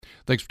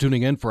Thanks for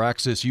tuning in for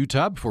Access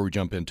Utah. Before we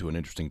jump into an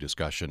interesting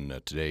discussion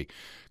today,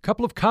 a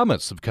couple of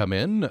comments have come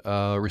in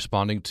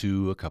responding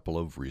to a couple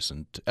of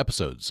recent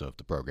episodes of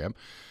the program.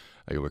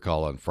 You'll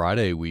recall on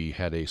Friday we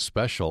had a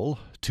special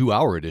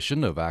 2-hour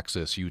edition of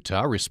Access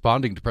Utah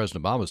responding to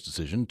President Obama's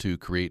decision to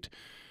create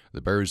the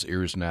Bears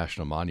Ears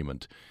National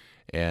Monument.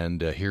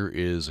 And here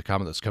is a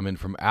comment that's come in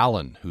from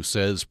Alan, who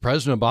says,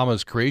 President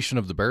Obama's creation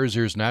of the Bears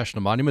Ears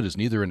National Monument is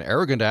neither an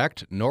arrogant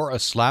act nor a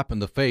slap in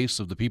the face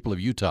of the people of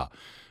Utah,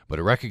 but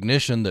a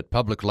recognition that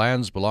public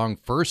lands belong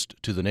first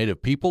to the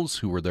native peoples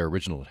who were their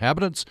original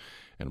inhabitants,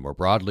 and more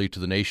broadly to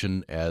the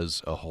nation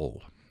as a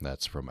whole.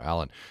 That's from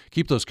Alan.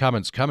 Keep those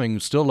comments coming.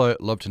 Still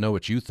love to know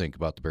what you think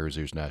about the Bears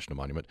Ears National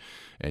Monument,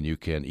 and you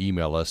can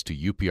email us to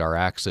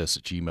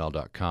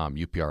upraccess@gmail.com,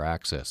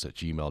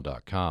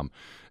 upraccess@gmail.com.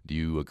 Do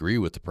you agree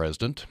with the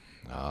president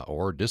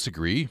or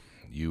disagree?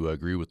 You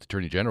agree with the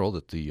Attorney General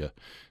that the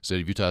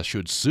state of Utah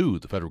should sue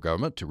the federal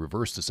government to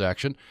reverse this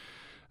action.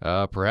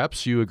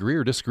 Perhaps you agree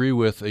or disagree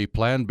with a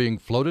plan being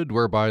floated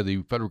whereby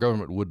the federal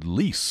government would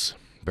lease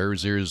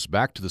Bears Ears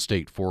back to the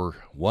state for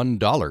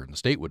 $1, and the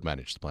state would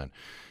manage the plan.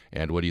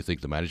 And what do you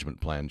think the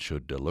management plan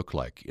should look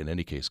like in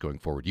any case going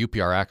forward?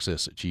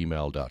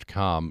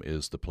 upraccess@gmail.com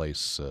is the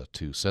place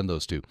to send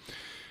those to.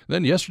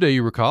 Then yesterday,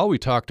 you recall, we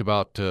talked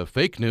about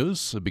fake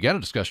news, began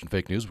a discussion of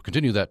fake news. We'll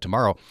continue that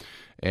tomorrow.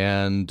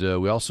 And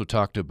we also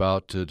talked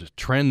about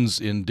trends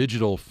in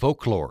digital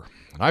folklore.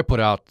 And I put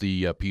out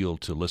the appeal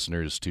to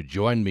listeners to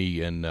join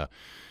me in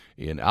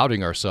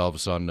outing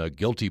ourselves on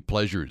guilty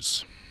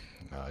pleasures.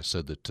 I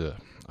said that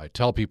I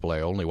tell people I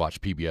only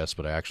watch PBS,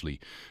 but I actually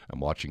am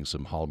watching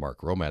some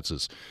Hallmark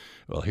romances.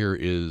 Well, here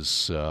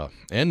is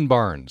N.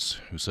 Barnes,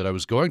 who said, I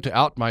was going to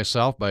out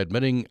myself by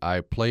admitting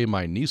I play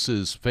my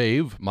niece's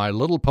fave, My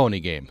Little Pony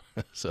game.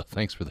 So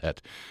thanks for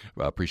that.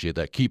 I appreciate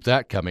that. Keep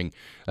that coming.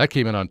 That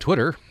came in on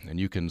Twitter, and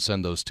you can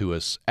send those to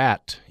us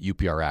at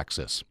UPR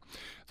Access.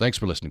 Thanks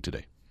for listening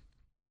today.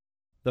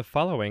 The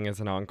following is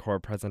an encore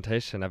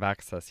presentation of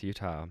Access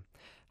Utah.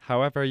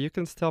 However, you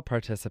can still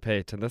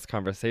participate in this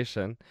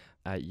conversation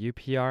at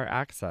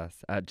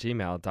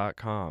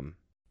upraccess@gmail.com.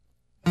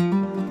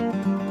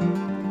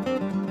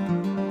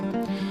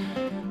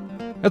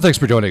 And thanks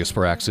for joining us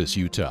for Access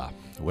Utah.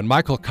 When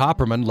Michael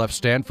Copperman left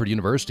Stanford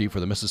University for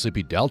the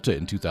Mississippi Delta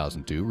in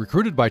 2002,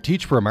 recruited by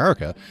Teach for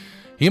America,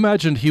 he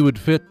imagined he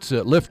would lift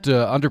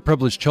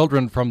underprivileged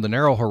children from the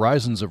narrow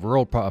horizons of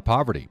rural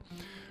poverty.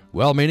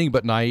 Well-meaning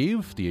but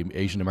naive, the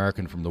Asian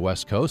American from the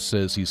West Coast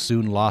says he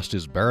soon lost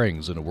his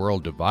bearings in a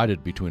world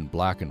divided between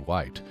black and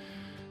white.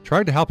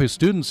 Trying to help his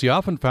students, he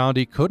often found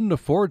he couldn't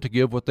afford to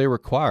give what they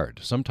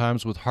required,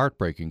 sometimes with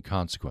heartbreaking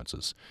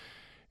consequences.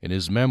 In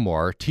his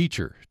memoir,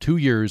 Teacher, 2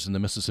 Years in the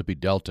Mississippi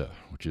Delta,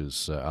 which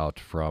is out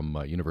from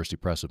University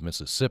Press of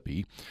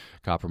Mississippi,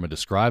 Copperman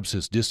describes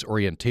his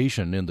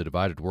disorientation in the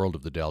divided world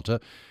of the Delta,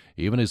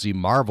 even as he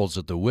marvels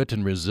at the wit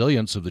and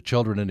resilience of the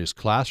children in his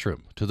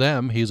classroom. To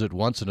them, he's at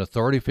once an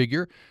authority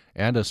figure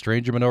and a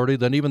stranger minority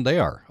than even they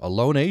are, a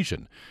lone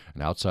Asian,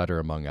 an outsider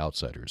among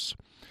outsiders.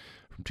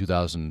 From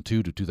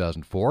 2002 to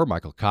 2004,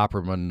 Michael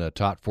Copperman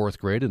taught 4th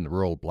grade in the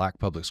rural black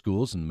public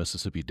schools in the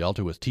Mississippi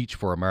Delta with Teach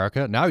for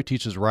America. Now he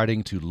teaches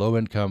writing to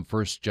low-income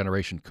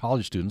first-generation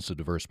college students of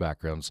diverse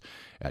backgrounds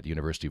at the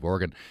University of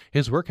Oregon.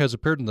 His work has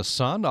appeared in The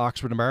Sun,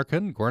 Oxford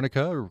American,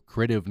 Guernica,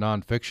 Creative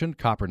Nonfiction,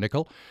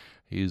 Coppernickel.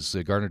 He's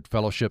garnered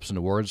fellowships and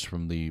awards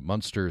from the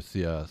Munster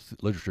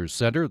Literature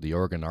Center, the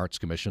Oregon Arts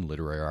Commission,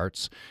 Literary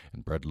Arts,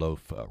 and Bread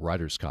Loaf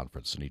Writers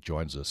Conference. And he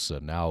joins us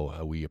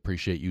now. We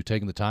appreciate you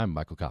taking the time,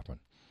 Michael Copperman.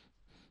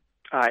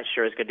 It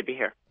sure is good to be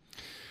here.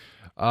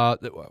 I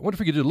wonder if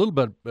we could do a little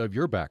bit of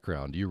your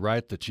background. You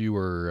write that you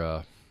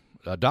were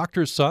a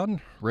doctor's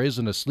son, raised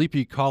in a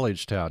sleepy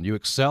college town. You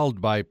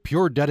excelled by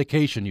pure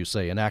dedication, you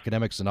say, in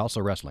academics and also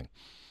wrestling.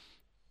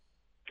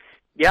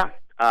 Yeah.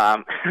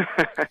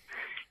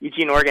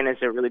 Eugene, Oregon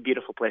is a really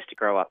beautiful place to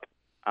grow up.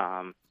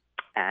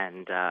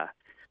 And I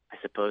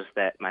suppose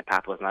that my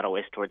path was not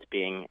always towards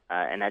being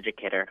an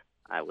educator.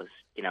 I was,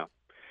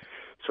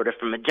 sort of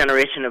from a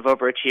generation of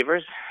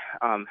overachievers.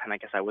 And I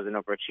guess I was an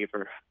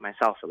overachiever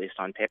myself, at least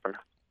on paper.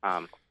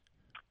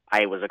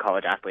 I was a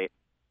college athlete,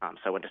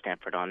 so I went to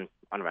Stanford on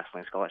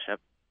wrestling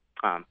scholarship.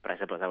 But I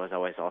suppose I was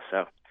always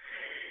also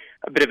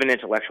a bit of an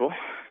intellectual.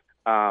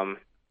 And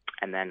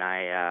then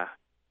I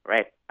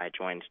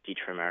joined Teach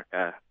for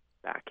America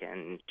back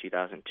in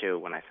 2002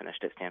 when I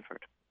finished at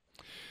Stanford.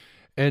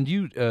 And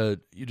you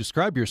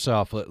describe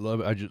yourself,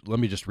 let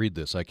me just read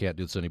this. I can't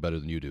do this any better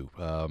than you do.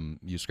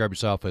 You describe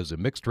yourself as a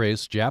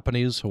mixed-race,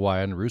 Japanese,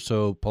 Hawaiian,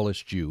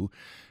 Russo-Polish Jew,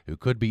 who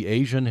could be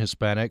Asian,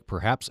 Hispanic,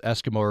 perhaps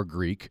Eskimo or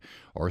Greek,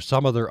 or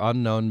some other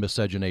unknown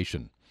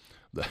miscegenation.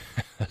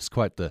 That's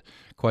quite the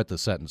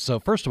sentence.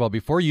 So first of all,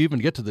 before you even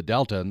get to the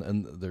Delta,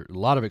 and there are a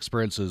lot of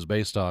experiences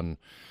based on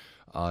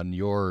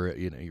your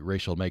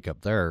racial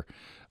makeup there,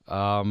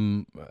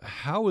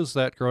 how was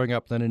that growing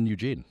up then in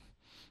Eugene?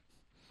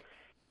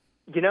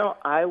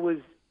 I was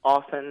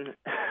often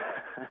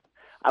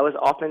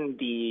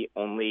the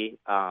only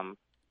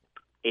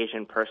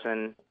Asian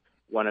person,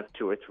 one of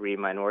 2 or 3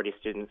 minority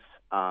students.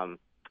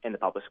 in the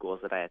public schools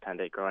that I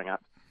attended growing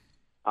up.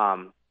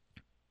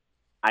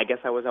 I guess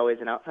I was always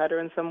an outsider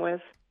in some ways.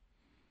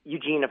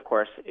 Eugene, of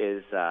course,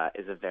 is a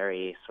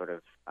very sort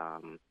of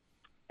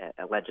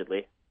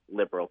allegedly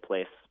liberal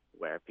place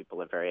where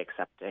people are very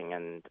accepting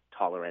and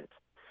tolerant,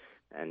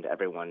 and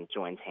everyone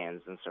joins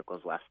hands and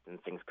circles left and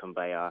sings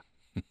Kumbaya.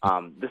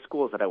 The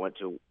schools that I went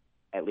to,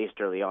 at least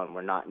early on,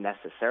 were not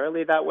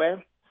necessarily that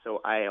way,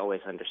 so I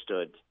always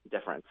understood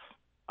difference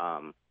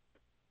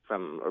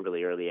from a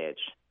really early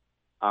age.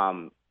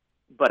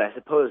 But I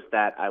suppose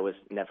that I was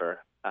never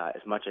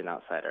as much an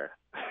outsider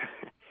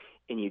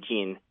in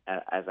Eugene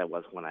as I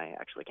was when I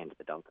actually came to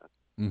the Delta.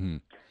 Mm-hmm.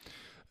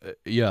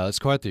 Yeah, it's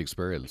quite the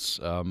experience.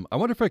 I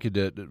wonder if I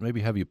could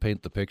maybe have you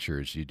paint the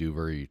pictures you do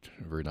very,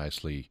 very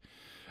nicely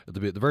at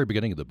the very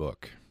beginning of the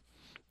book,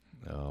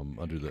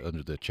 under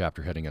the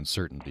chapter heading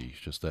Uncertainty,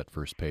 just that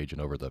first page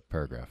and over the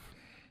paragraph.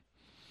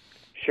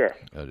 Sure.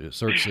 It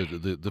starts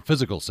the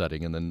physical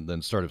setting, and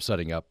then sort of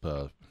setting up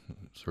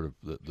sort of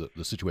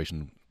the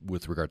situation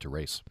with regard to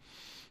race.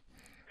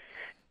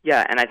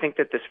 Yeah, and I think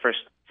that this first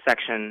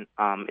section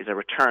is a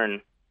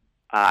return.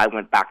 I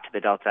went back to the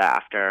Delta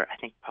after, I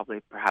think,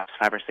 perhaps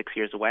 5 or 6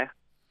 years away.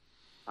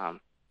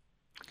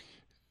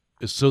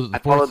 So I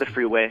followed the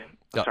freeway.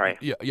 Sorry.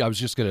 Yeah, I was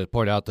just going to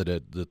point out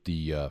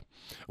that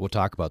we'll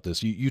talk about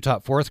this. You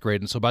taught 4th grade,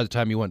 and so by the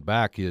time you went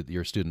back,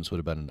 your students would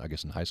have been, I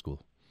guess, in high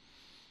school.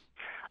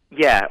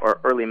 Yeah, or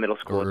early middle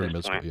school or at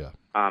this point. School,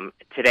 yeah.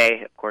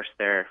 Today, of course,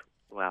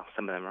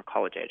 some of them are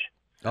college age.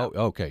 So.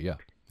 Oh, okay,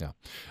 yeah.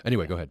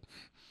 Anyway, go ahead.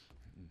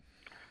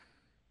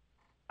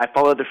 I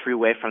followed the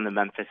freeway from the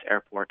Memphis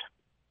airport,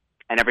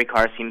 and every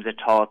car seems a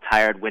tall,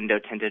 tired,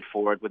 window-tinted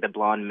Ford with a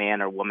blonde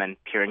man or woman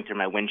peering through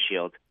my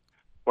windshield,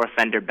 or a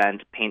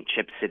fender-bent,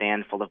 paint-chipped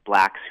sedan full of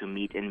blacks who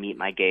meet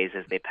my gaze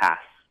as they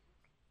pass.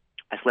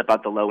 I slip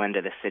out the low end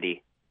of the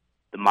city,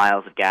 the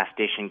miles of gas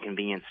station,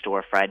 convenience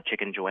store, fried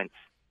chicken joints,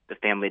 the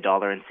Family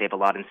Dollar and Save a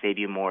Lot and Save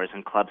You Mores,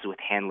 and clubs with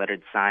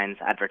hand-lettered signs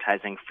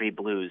advertising free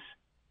blues,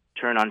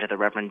 turn onto the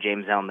Reverend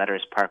James L.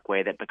 Netters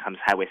Parkway that becomes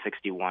Highway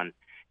 61,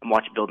 and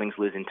watch buildings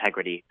lose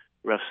integrity,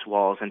 roofs,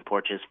 walls, and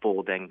porches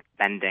folding,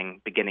 bending,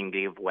 beginning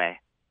to give way.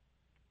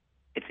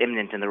 It's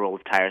imminent in the roll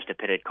of tires to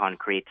pitted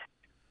concrete.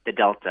 The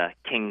Delta,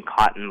 king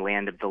cotton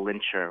land of the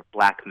lyncher,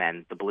 black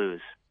men, the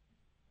blues.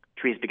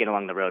 Trees begin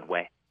along the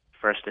roadway,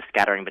 first a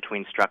scattering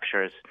between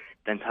structures,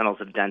 then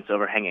tunnels of dense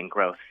overhanging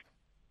growth.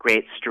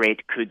 Great,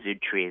 straight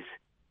kudzu trees,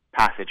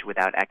 passage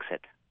without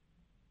exit.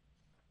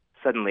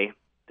 Suddenly,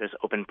 there's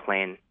open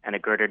plain and a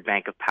girdered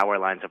bank of power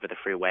lines over the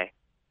freeway,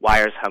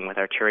 wires hung with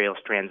arterial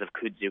strands of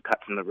kudzu cut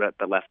from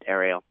the left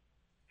aerial.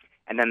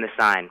 And then the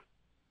sign,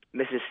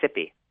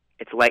 Mississippi,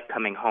 it's light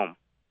coming home.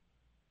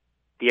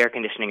 The air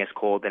conditioning is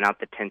cold, and out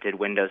the tinted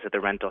windows of the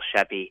rental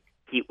Chevy,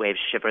 heat waves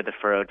shiver the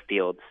furrowed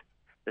fields.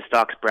 The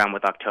stalks brown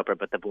with October,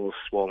 but the bulls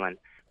swollen,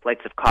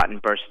 flights of cotton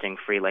bursting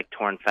free like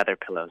torn feather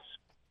pillows.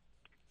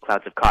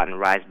 Clouds of cotton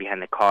rise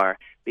behind the car,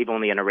 leave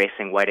only an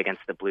erasing white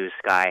against the blue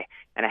sky,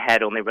 and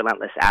ahead only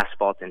relentless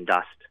asphalt and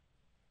dust.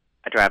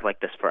 I drive like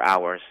this for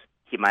hours,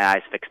 keep my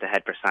eyes fixed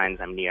ahead for signs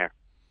I'm near.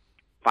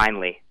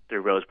 Finally,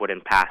 through Rosewood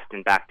and past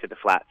and back to the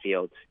flat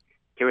fields,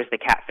 here is the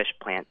catfish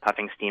plant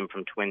puffing steam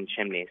from twin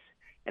chimneys,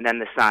 and then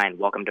the sign,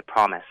 Welcome to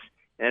Promise,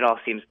 and it all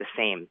seems the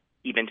same,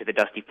 even to the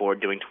dusty Ford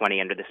doing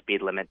 20 under the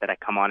speed limit that I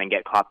come on and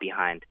get caught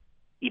behind,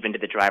 even to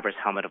the driver's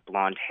helmet of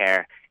blonde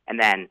hair, and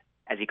then,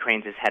 as he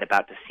cranes his head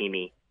about to see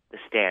me, the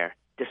stare,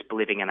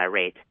 disbelieving and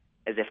irate,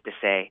 as if to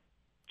say,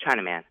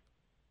 Chinaman,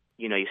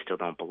 you know you still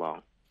don't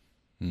belong.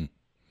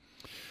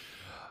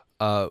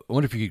 I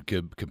wonder if you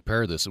could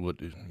compare this. A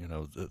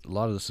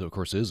lot of this, of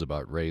course, is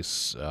about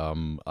race.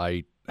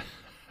 I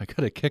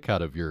got a kick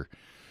out of your.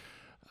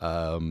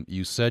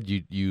 You said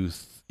you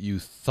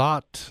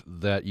thought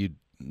that you'd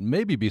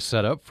maybe be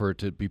set up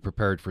to be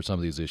prepared for some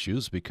of these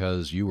issues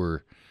because you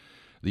were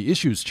the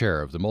issues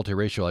chair of the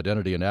Multiracial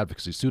Identity and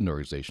Advocacy Student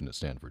Organization at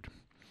Stanford.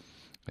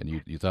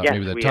 And you thought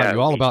maybe that taught you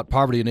all about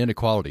poverty and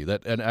inequality.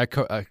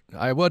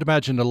 I would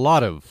imagine a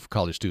lot of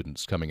college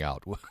students coming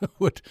out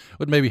would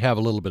maybe have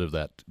a little bit of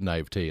that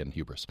naivete and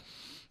hubris.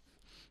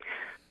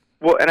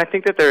 Well, and I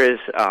think that there is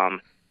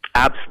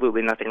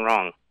absolutely nothing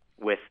wrong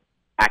with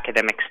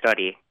academic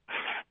study,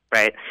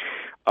 right,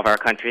 of our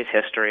country's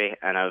history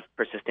and of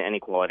persistent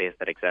inequalities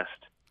that exist.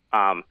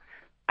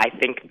 I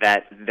think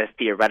that the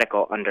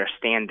theoretical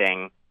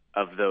understanding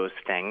of those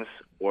things,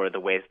 or the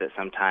ways that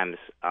sometimes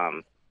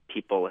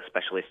people,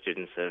 especially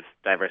students of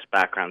diverse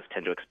backgrounds,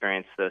 tend to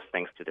experience those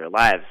things through their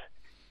lives,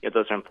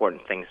 those are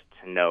important things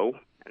to know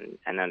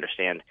and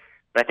understand.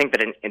 But I think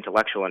that an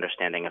intellectual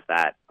understanding of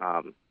that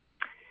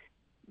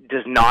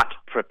does not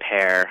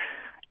prepare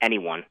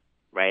anyone,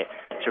 right,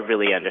 to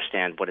really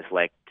understand what it's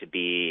like to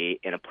be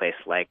in a place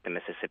like the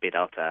Mississippi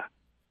Delta,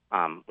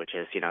 which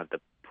is,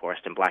 the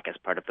poorest and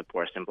blackest part of the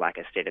poorest and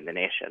blackest state in the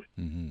nation.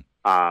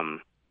 Mm-hmm.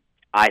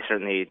 I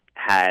certainly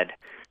had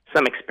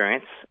some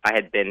experience. I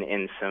had been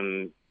in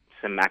some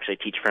actually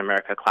Teach for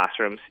America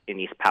classrooms in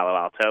East Palo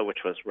Alto,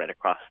 which was right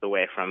across the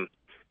way from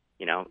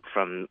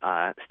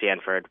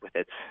Stanford with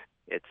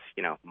its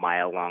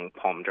mile-long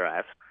Palm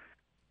Drive.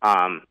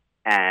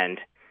 And,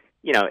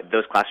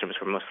 those classrooms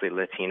were mostly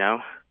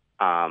Latino.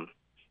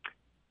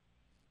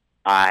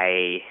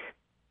 I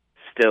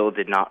still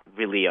did not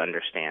really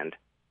understand,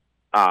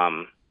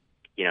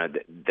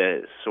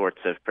 the sorts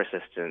of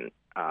persistent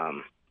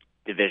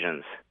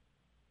divisions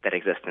that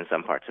exist in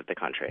some parts of the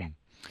country.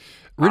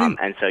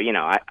 And so,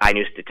 I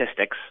knew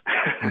statistics,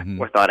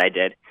 or thought I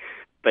did.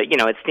 But,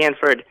 at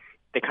Stanford,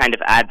 the kind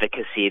of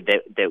advocacy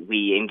that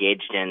we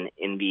engaged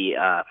in the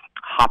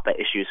HOPA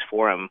Issues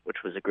Forum,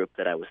 which was a group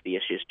that I was the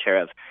issues chair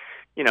of,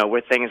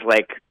 were things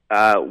like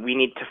we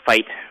need to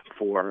fight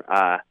for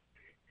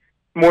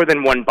more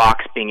than one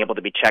box being able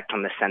to be checked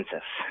on the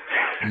census.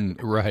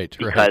 Right.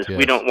 Because yes.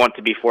 we don't want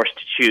to be forced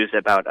to choose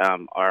about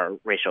our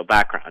racial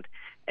background.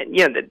 And,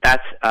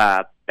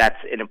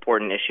 that's an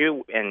important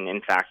issue. And,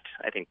 in fact,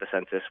 I think the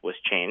census was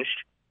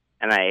changed.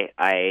 And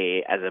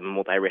I, as a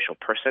multiracial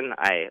person,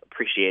 I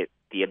appreciate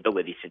the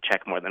ability to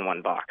check more than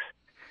one box.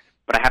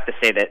 But I have to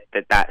say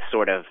that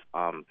sort of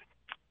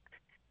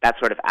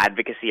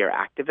advocacy or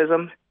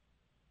activism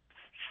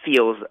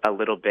feels a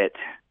little bit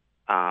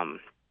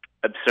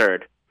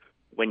absurd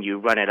when you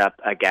run it up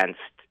against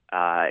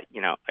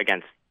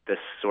against the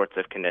sorts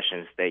of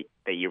conditions that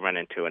you run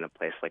into in a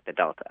place like the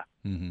Delta.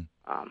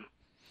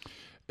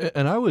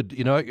 And I would,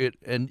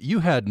 and you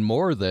had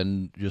more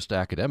than just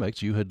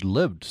academics. You had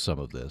lived some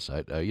of this.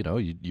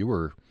 You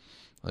were,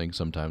 I think,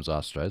 sometimes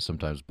ostracized,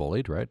 sometimes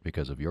bullied, right,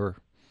 because of your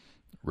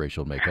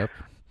racial makeup,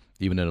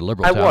 even in a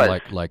liberal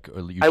town like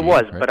Eugene. I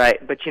was, right?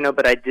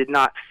 but I did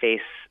not face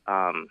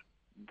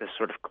the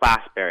sort of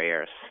class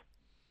barriers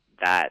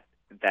that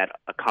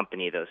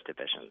accompany those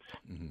divisions,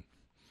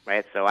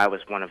 right? So I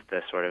was one of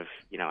the sort of,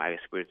 I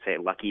guess we would say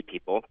lucky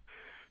people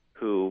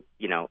who,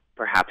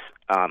 perhaps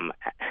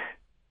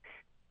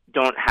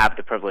don't have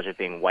the privilege of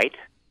being white,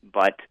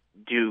 but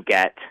do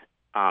get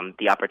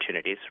the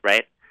opportunities,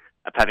 right,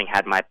 of having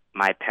had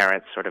my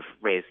parents sort of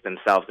raise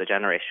themselves a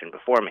generation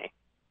before me.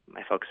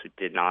 My folks who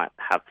did not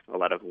have a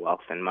lot of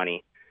wealth and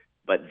money,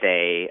 but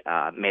they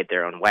made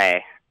their own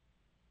way.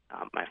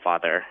 My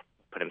father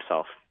put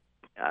himself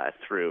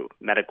through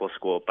medical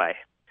school by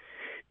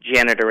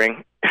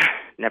janitoring,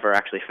 never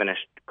actually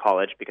finished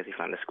college because he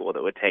found a school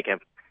that would take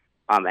him.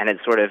 And it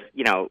sort of,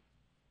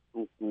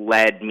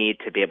 led me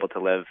to be able to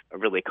live a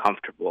really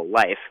comfortable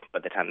life by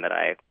the time that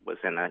I was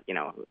in a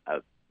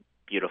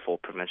beautiful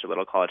provincial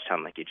little college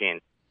town like Eugene.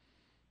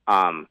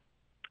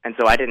 And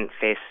so I didn't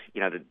face,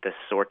 the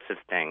sorts of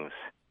things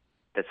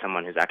that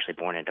someone who's actually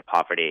born into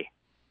poverty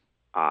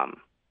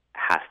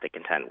has to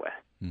contend with.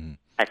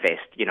 I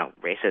faced,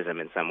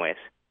 racism in some ways,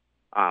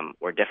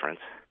 or difference,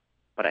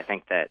 but I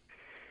think that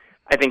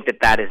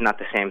is not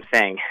the same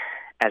thing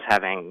as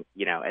having,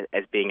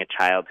 as being a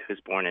child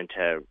who's born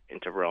into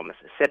rural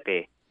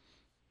Mississippi,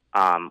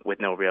 with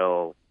no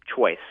real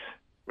choice,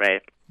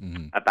 right,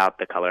 about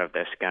the color of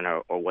their skin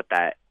or what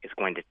that is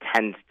going to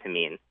tend to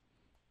mean,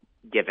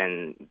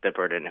 given the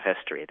burden of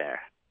history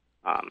there.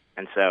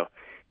 And so,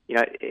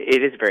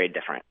 it is very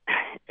different.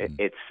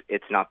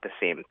 It's not the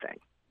same thing.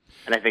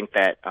 And I think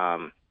that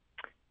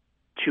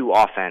too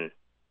often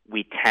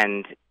we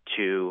tend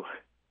to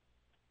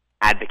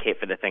advocate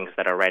for the things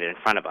that are right in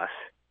front of us.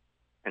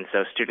 And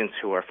so students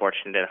who are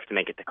fortunate enough to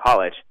make it to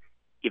college,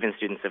 even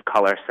students of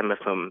color, some of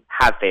whom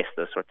have faced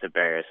those sorts of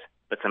barriers,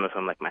 but some of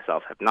whom, like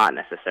myself, have not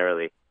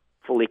necessarily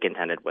fully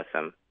contended with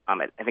them.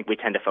 I think we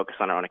tend to focus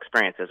on our own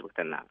experiences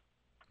within that.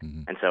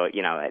 And so,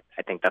 I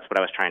think that's what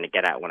I was trying to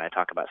get at when I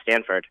talk about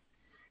Stanford.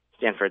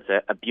 Stanford's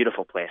a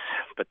beautiful place,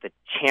 but the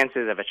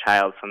chances of a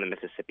child from the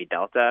Mississippi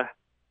Delta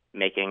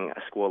making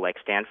a school like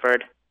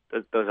Stanford,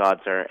 those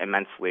odds are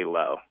immensely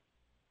low.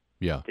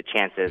 Yeah. The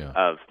chances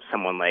of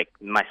someone like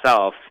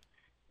myself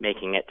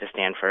making it to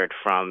Stanford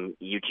from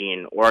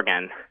Eugene,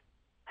 Oregon,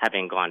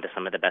 having gone to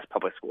some of the best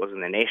public schools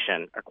in the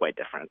nation, are quite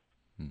different.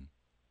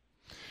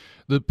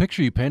 The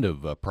picture you paint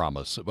of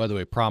Promise, by the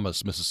way,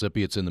 Promise,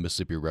 Mississippi, it's in the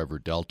Mississippi River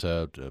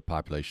Delta,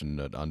 population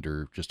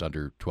just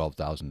under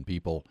 12,000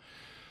 people.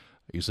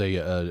 You say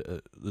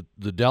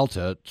the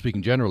Delta,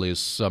 speaking generally, is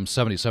some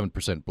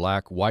 77%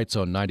 black. Whites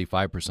own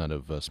 95%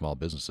 of small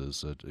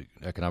businesses,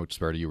 economic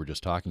disparity you were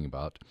just talking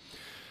about.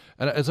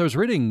 And as I was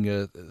reading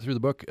through the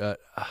book,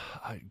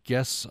 I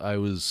guess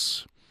I'm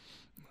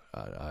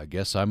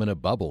in a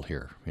bubble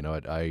here.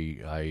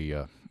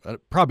 I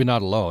probably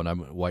not alone.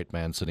 I'm a white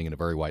man sitting in a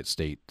very white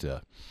state,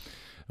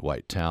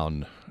 white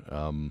town.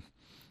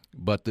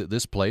 But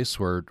this place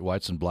where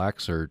whites and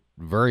blacks are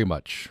very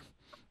much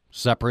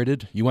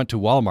separated. You went to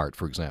Walmart,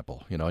 for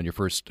example, on your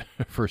first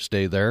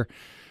day there.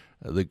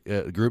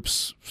 The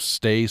groups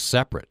stay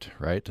separate,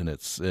 right? And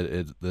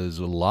there's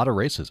a lot of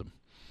racism.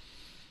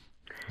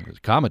 The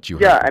comments you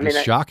heard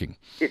is shocking.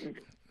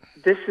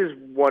 This is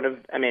one of,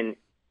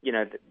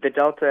 the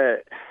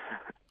Delta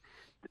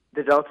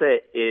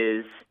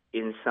is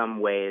in some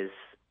ways,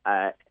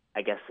 I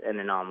guess, an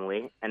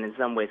anomaly, and in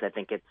some ways, I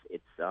think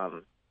it's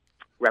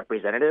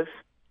representative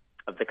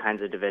of the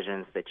kinds of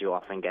divisions that you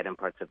often get in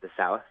parts of the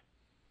South.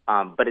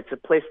 But it's a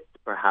place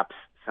perhaps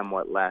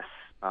somewhat less,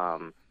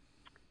 how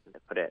to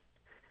put it,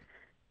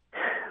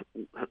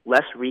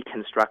 less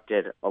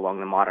reconstructed along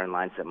the modern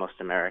lines that most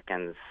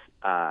Americans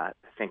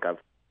think of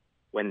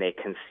when they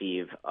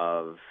conceive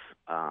of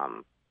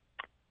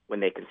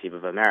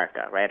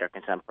America, right, or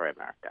contemporary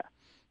America.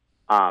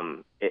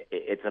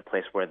 It's a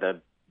place where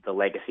the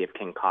legacy of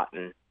King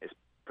Cotton is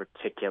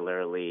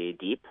particularly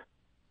deep.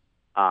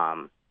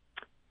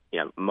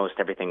 Most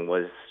everything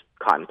was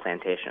cotton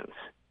plantations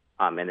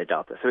in the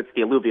Delta. So it's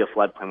the alluvial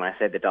floodplain. When I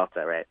say the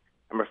Delta, right,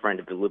 I'm referring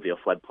to the alluvial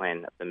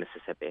floodplain of the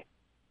Mississippi,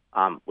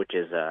 which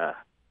is I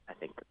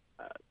think,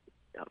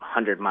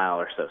 100-mile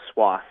or so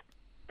swath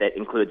that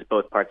includes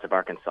both parts of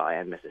Arkansas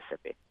and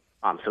Mississippi.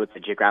 So it's a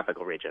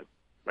geographical region,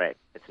 right?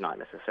 It's not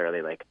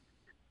necessarily like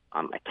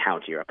a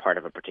county or a part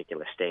of a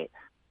particular state.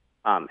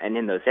 And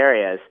in those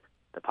areas,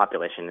 the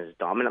population is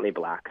dominantly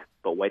black,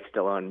 but whites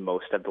still own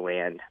most of the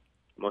land,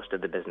 most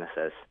of the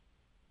businesses.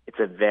 It's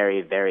a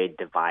very, very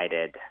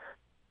divided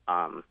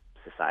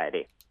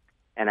society.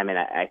 And I mean,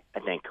 I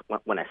think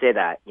when I say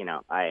that,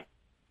 I,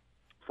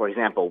 for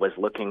example, was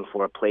looking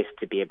for a place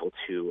to be able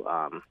to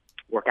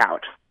work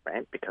out,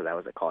 right? Because I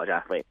was a college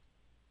athlete.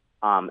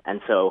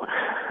 And so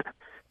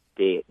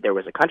there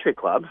was a country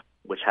club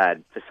which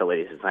had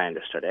facilities as I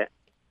understood it.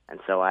 And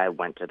so I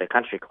went to the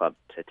country club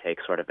to take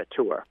sort of a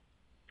tour.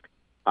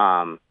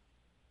 And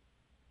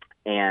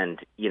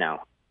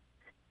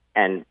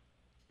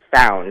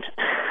found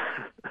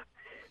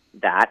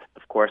that,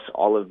 of course,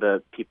 all of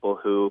the people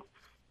who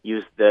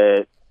used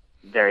the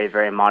very,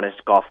 very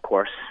modest golf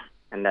course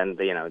and then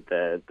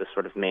the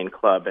sort of main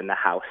club and the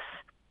house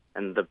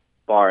and the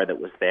bar that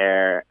was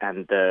there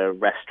and the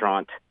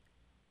restaurant,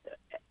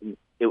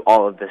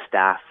 all of the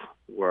staff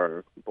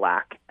were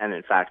black. And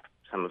in fact,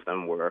 some of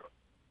them were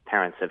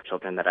parents of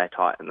children that I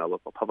taught in the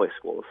local public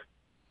schools.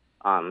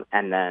 And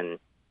then,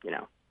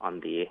 on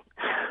the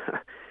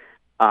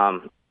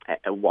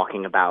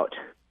walking about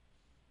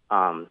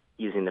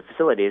using the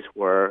facilities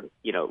were,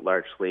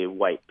 largely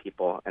white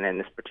people. And in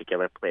this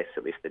particular place,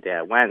 at least the day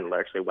I went,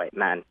 largely white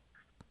men.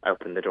 I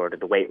opened the door to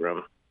the weight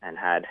room and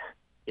had,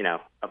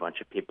 a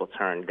bunch of people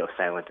turn, go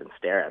silent, and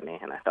stare at me.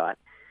 And I thought,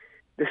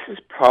 this is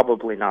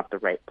probably not the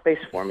right place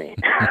for me.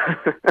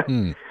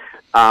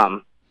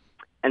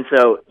 And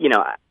so,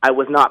 I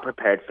was not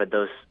prepared for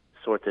those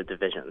sorts of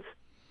divisions.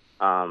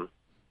 And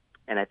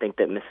I think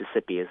that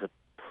Mississippi is a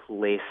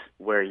place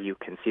where you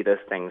can see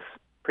those things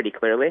pretty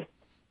clearly.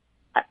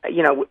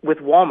 With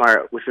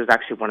Walmart, which was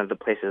actually one of the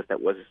places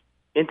that was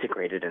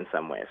integrated in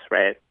some ways,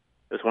 right?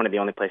 It was one of the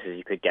only places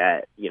you could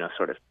get,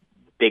 sort of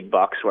big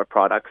box store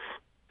products.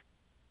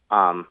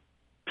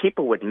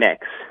 People would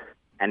mix,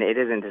 and it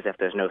isn't as if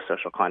there's no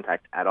social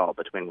contact at all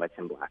between whites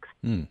and blacks.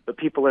 But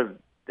people are,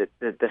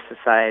 the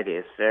society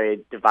is very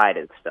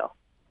divided still,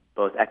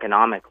 both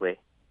economically,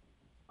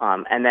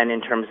 and then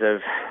in terms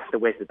of the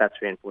ways that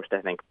that's reinforced,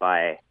 I think,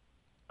 by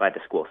the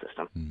school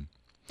system.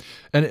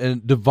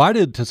 And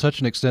divided to such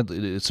an extent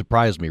that it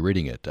surprised me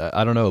reading it.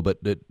 I don't know,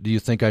 but do you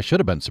think I should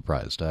have been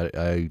surprised?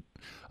 I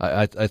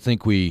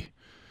think we,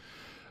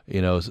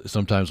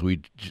 sometimes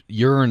we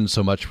yearn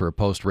so much for a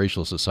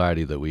post-racial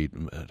society that we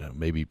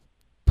maybe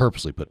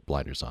purposely put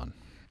blinders on.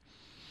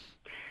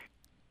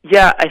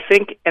 Yeah, I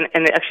think, and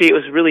actually it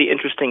was really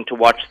interesting to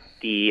watch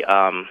the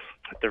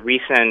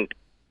recent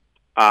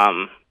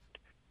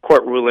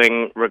court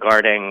ruling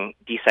regarding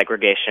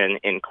desegregation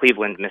in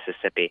Cleveland,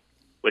 Mississippi,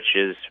 which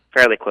is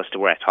fairly close to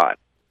where I taught.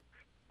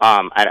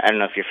 I don't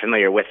know if you're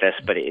familiar with this,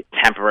 but it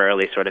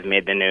temporarily sort of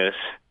made the news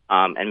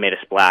and made a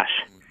splash.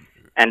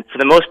 And for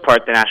the most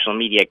part, the national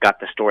media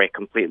got the story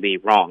completely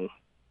wrong.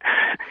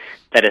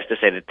 That is to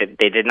say that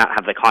they did not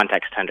have the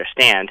context to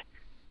understand.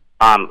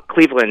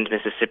 Cleveland,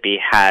 Mississippi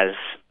has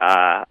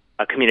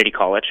a community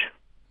college,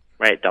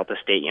 right, Delta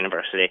State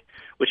University,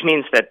 which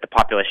means that the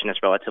population is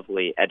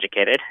relatively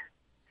educated.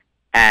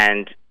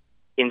 And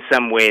in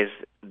some ways,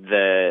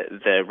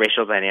 the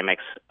racial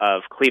dynamics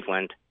of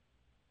Cleveland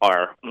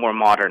are more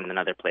modern than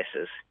other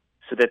places.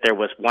 So that there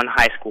was one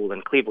high school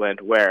in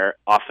Cleveland where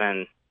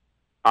often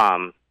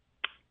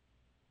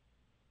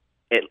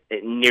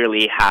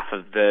nearly half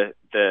of the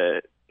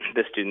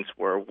students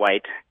were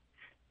white,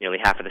 nearly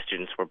half of the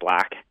students were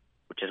black,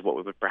 which is what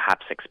we would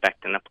perhaps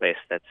expect in a place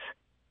that's,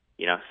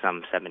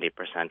 some 70%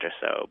 or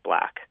so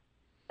black.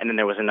 And then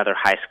there was another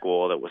high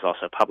school that was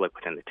also public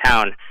within the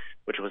town,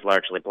 which was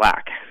largely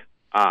black.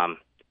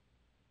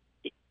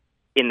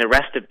 In the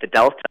rest of the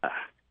Delta,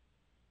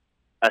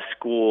 a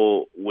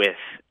school with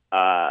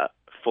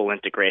full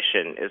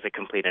integration is a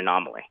complete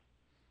anomaly.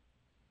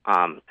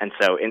 And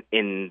so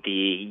in the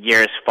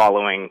years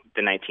following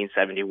the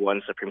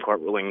 1971 Supreme Court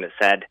ruling that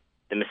said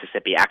the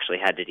Mississippi actually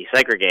had to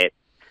desegregate,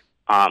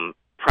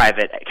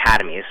 private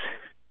academies,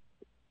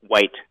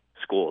 white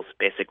schools,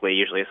 basically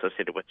usually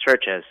associated with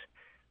churches,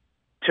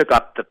 took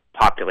up the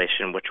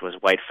population, which was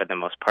white for the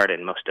most part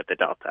in most of the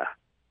Delta.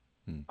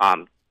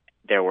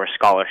 There were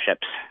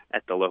scholarships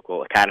at the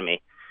local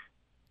academy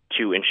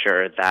to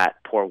ensure that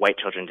poor white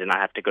children did not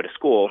have to go to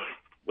school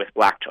with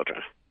black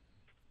children.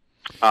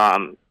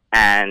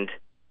 And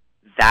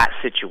that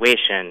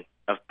situation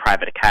of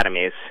private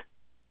academies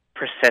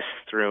persists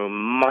through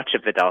much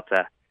of the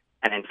Delta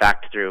and in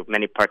fact through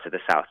many parts of the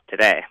South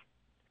today.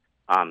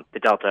 The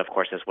Delta, of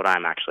course, is what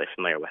I'm actually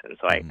familiar with, and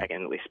so I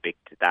can at least speak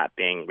to that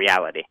being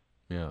reality.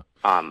 Yeah.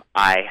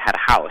 I had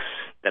a house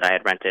that I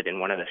had rented in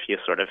one of the few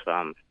sort of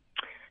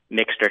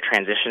mixed or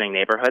transitioning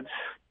neighborhoods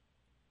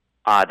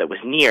that was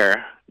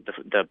near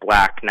the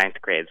black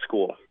ninth grade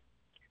school.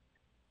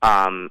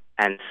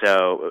 And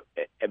so,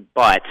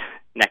 but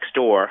next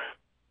door,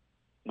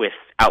 with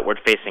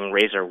outward-facing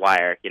razor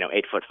wire,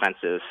 8-foot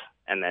fences,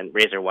 and then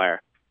razor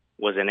wire,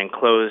 was an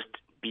enclosed,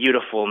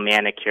 beautiful,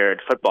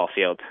 manicured football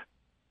field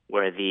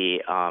where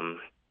the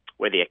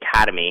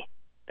academy,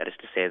 that is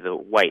to say, the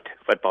white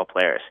football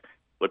players,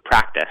 would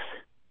practice.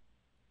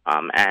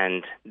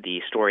 And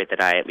the story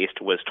that I at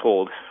least was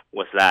told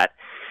was that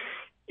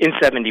in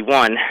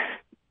 '71,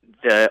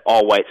 the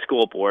all-white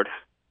school board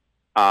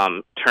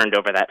turned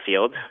over that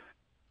field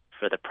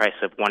for the price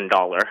of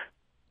 $1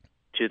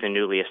 to the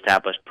newly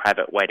established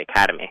private white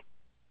academy.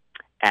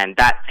 And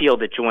that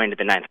field adjoined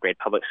the ninth grade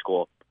public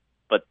school,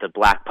 but the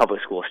black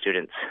public school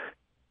students,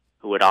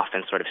 who would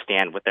often sort of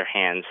stand with their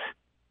hands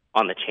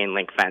on the chain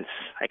link fence,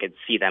 I could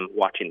see them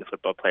watching the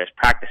football players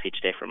practice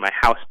each day from my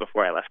house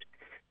before I left.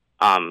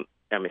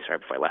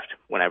 Before I left,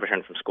 when I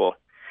returned from school.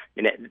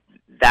 I mean,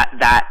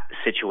 that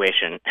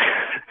situation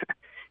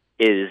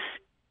is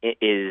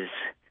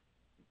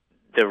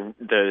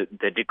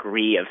the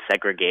degree of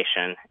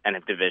segregation and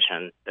of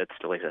division that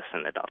still exists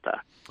in the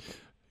Delta.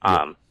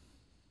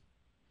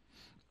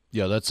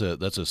 Yeah, that's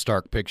a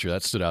stark picture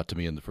that stood out to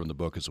me from the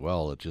book as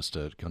well. It's just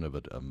a kind of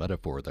a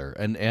metaphor there,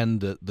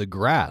 and the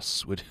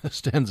grass, which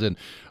stands in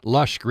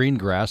lush green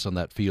grass on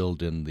that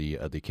field in the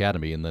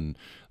academy, and then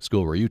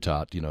school where you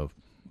taught,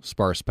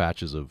 sparse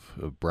patches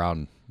of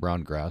brown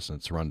grass, and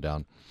it's run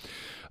down.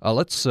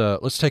 Let's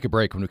take a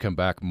break. When we come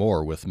back,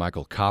 more with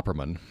Michael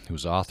Copperman,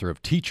 who's author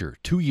of Teacher,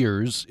 2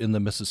 Years in the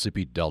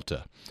Mississippi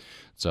Delta.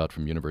 It's out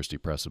from University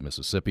Press of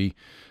Mississippi.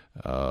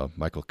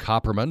 Michael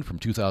Copperman, from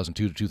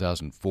 2002 to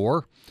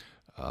 2004,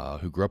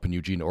 who grew up in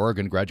Eugene,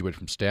 Oregon, graduated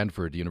from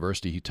Stanford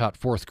University. He taught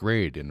fourth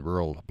grade in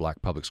rural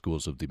black public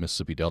schools of the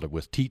Mississippi Delta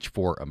with Teach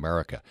for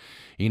America.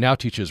 He now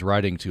teaches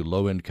writing to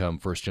low-income,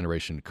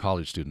 first-generation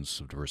college students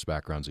of diverse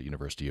backgrounds at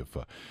University of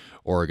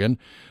Oregon.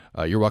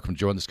 You're welcome to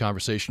join this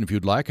conversation if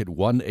you'd like at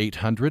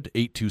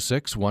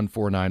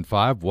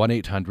 1-800-826-1495,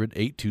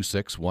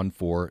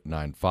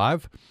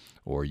 1-800-826-1495,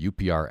 or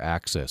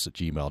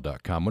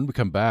upraccess@gmail.com. When we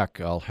come back,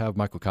 I'll have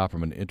Michael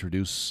Copperman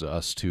introduce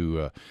us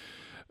to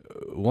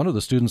one of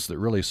the students that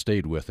really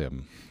stayed with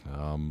him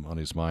on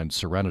his mind,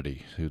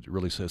 Serenity, who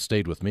really has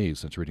stayed with me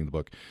since reading the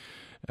book.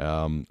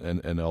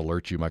 And I'll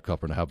alert you, Michael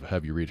Copperman,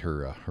 have you read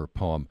her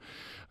poem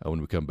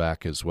when we come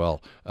back as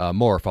well.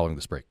 More following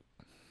this break.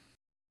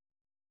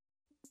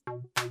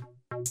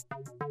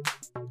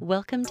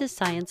 Welcome to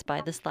Science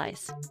by the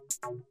Slice.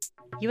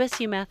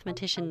 USU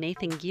mathematician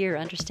Nathan Gear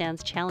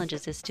understands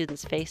challenges his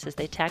students face as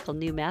they tackle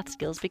new math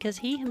skills because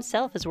he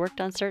himself has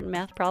worked on certain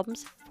math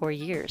problems for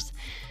years.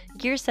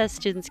 Gear says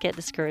students get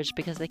discouraged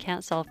because they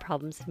can't solve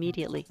problems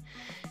immediately.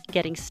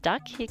 Getting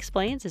stuck, he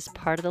explains, is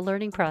part of the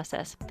learning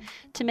process.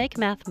 To make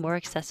math more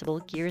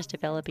accessible, Gear is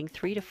developing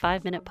 3 to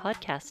 5 minute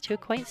podcasts to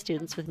acquaint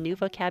students with new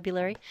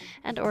vocabulary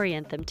and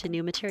orient them to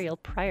new material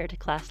prior to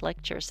class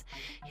lectures.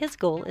 His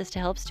goal is to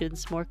help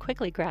students more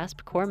quickly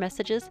grasp core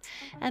messages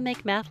and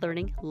make math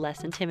learning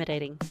less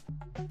intimidating.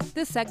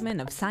 This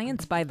segment of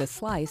Science by the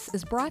Slice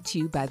is brought to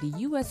you by the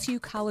USU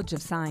College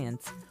of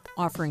Science,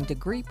 offering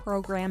degree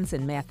programs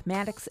in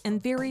mathematics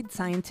and varied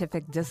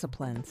scientific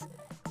disciplines.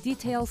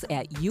 Details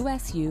at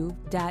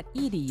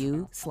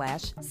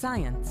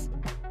usu.edu/science.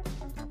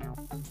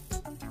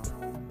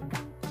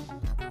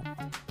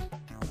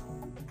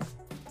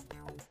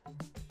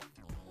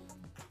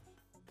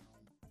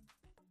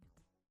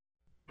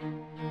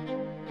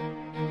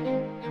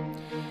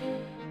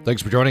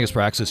 Thanks for joining us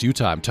for Access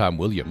Utah. I'm Tom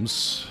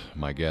Williams.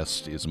 My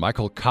guest is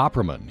Michael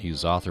Copperman.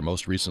 He's author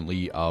most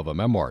recently of a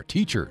memoir,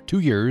 Teacher, 2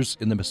 Years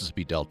in the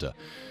Mississippi Delta.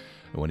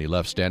 When he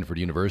left Stanford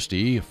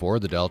University for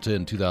the Delta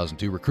in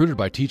 2002, recruited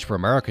by Teach for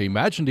America, he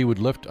imagined he would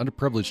lift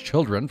underprivileged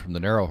children from the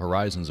narrow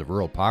horizons of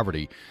rural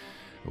poverty.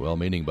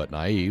 Well-meaning but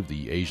naive,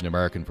 the Asian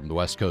American from the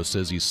West Coast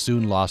says he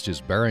soon lost his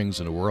bearings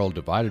in a world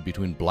divided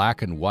between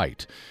black and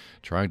white.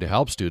 Trying to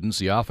help students,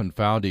 he often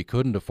found he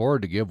couldn't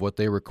afford to give what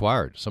they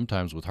required,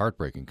 sometimes with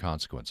heartbreaking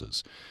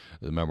consequences.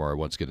 The memoir,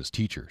 once again, is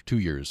Teacher, 2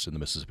 Years in the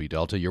Mississippi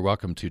Delta. You're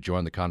welcome to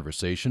join the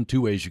conversation. 2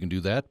 ways you can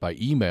do that: by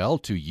email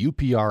to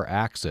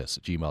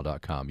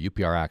upraccess@gmail.com,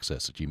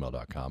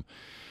 upraccess@gmail.com.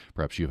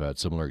 Perhaps you've had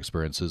similar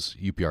experiences,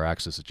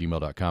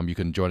 upraccess@gmail.com. You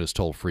can join us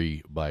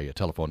toll-free by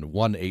telephone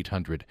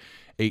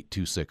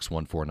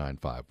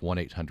 1-800-826-1495,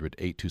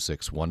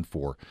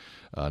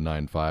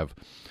 1-800-826-1495.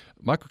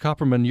 Michael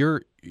Copperman,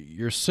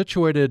 you're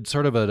situated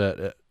sort of at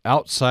an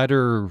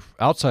outsider's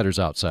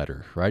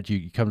outsider, right?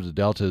 You come to the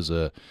Delta as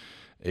a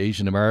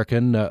Asian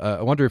American.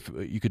 I wonder if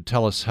you could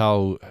tell us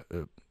how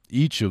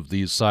each of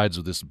these sides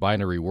of this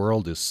binary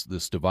world,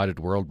 this divided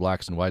world,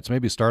 blacks and whites,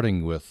 maybe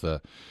starting with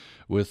the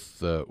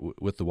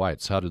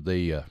whites. How did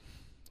they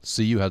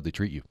see you? How did they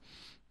treat you?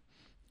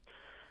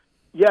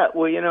 Yeah,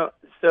 well,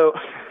 So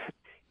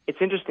it's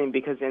interesting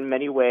because in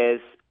many ways,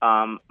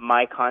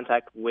 my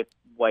contact with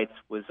whites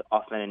was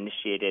often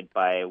initiated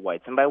by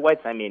whites. And by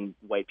whites, I mean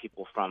white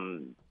people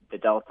from the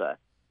Delta.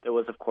 There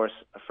was, of course,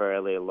 a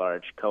fairly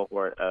large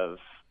cohort of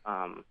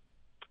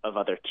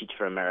other Teach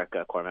for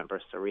America Corps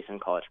members, so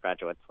recent college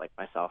graduates like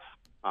myself.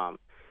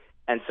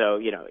 And so,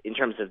 in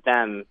terms of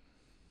them,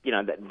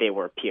 they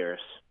were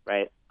peers,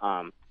 right?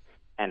 And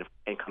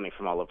coming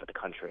from all over the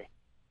country.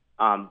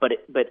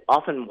 But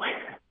often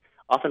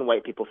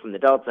white people from the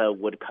Delta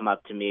would come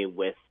up to me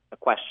with a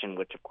question,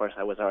 which of course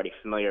I was already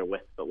familiar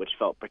with, but which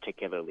felt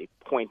particularly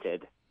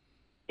pointed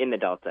in the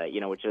Delta,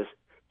 which is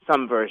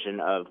some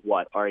version of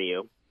what are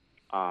you?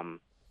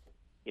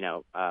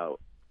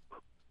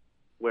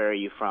 Where are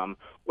you from?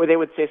 Or they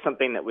would say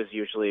something that was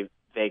usually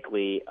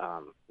vaguely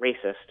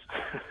racist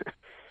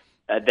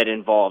that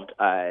involved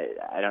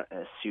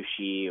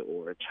sushi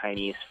or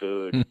Chinese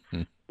food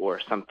or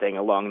something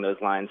along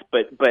those lines.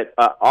 But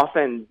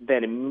often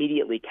then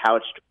immediately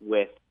couched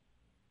with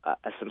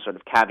some sort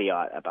of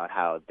caveat about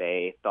how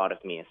they thought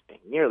of me as being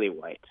nearly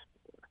white.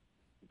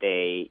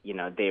 They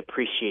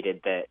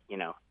appreciated that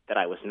that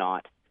I was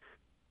not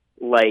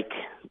like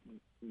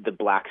the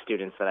black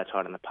students that I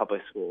taught in the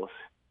public schools,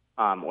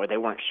 or they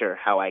weren't sure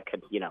how I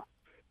could,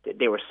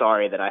 they were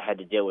sorry that I had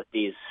to deal with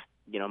these,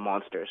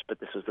 monsters, but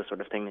this was the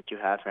sort of thing that you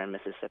have here in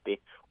Mississippi,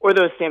 or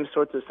those same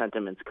sorts of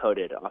sentiments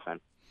coded often.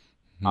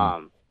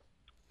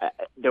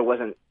 There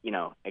wasn't,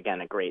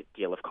 again, a great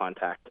deal of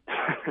contact.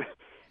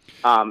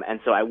 And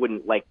so I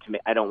wouldn't like to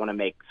I don't want to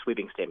make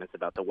sweeping statements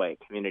about the white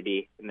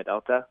community in the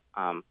Delta,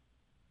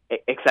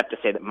 except to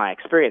say that my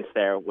experience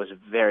there was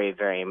very,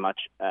 very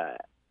much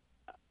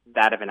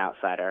that of an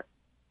outsider.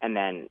 And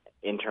then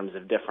in terms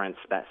of difference,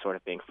 that sort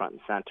of being front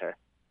and center.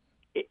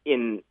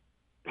 In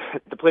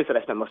the place that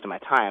I spent most of my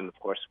time, of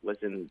course, was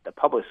in the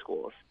public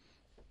schools.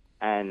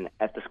 And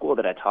at the school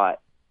that I taught,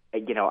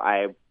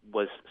 I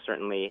was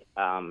certainly,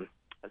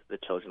 as the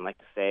children like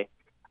to say,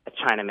 a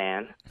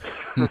Chinaman.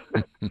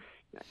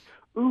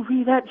 Ooh,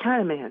 that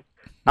Chinaman.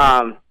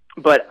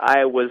 But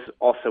I was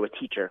also a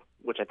teacher,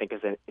 which I think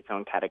is its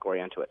own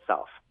category unto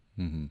itself.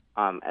 Mm-hmm.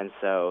 And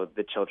so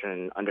the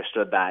children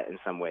understood that in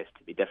some ways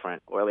to be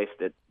different, or at least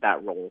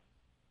that role,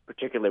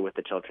 particularly with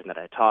the children that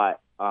I taught,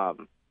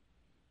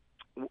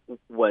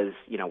 was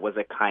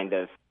a kind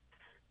of,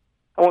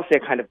 I won't say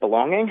a kind of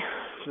belonging,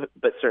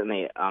 but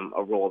certainly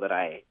a role that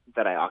I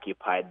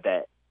occupied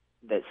that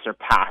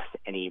surpassed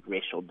any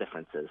racial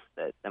differences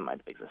that might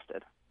have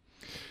existed.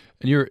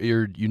 And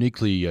you're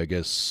uniquely, I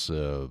guess,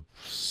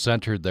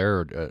 centered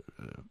there.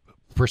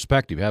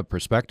 Perspective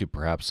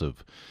perhaps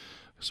of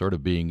sort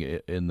of being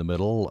in the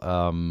middle.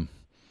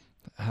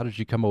 How did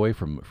you come away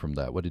from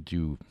that? What did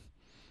you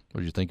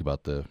think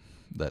about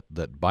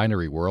that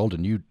binary world?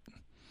 And you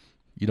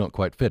don't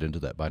quite fit into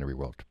that binary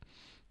world.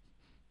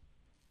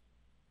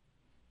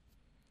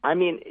 I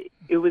mean,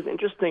 it was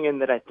interesting in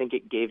that I think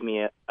it gave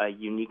me a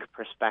unique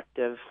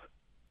perspective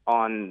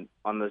on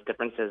those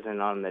differences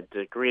and on the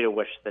degree to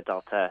which the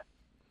Delta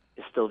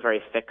is still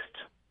very fixed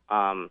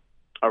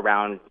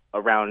around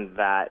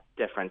that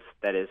difference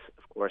that is,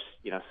 of course,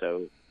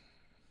 so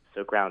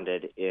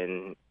grounded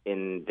in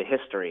the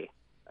history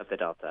of the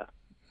Delta,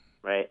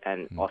 right?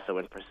 And also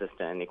in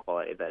persistent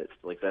inequality that it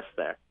still exists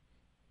there.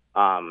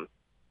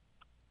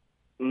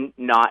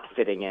 Not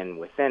fitting in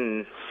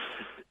within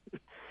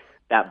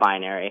that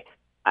binary,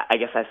 I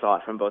guess I saw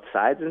it from both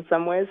sides in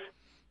some ways.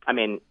 I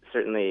mean,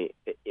 certainly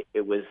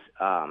it was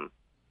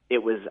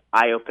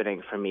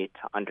eye-opening for me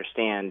to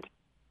understand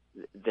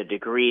the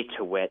degree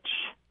to which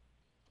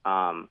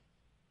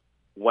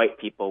white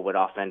people would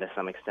often, to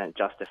some extent,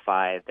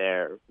 justify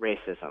their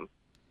racism,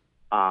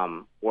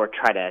 or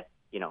try to,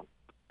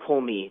 pull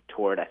me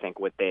toward, I think,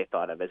 what they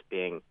thought of as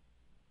being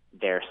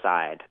their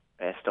side.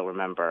 I still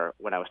remember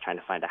when I was trying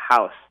to find a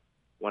house,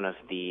 one of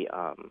the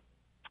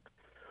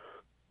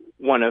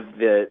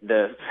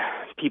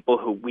people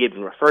who we had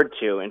been referred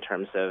to in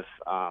terms of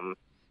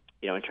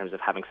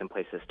having some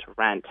places to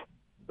rent,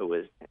 who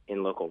was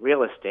in local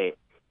real estate,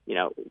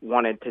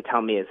 wanted to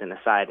tell me as an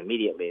aside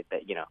immediately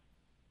that,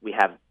 we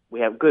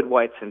have good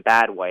whites and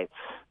bad whites,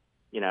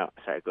 we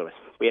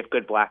have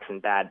good blacks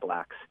and bad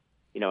blacks,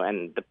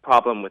 and the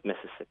problem with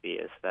Mississippi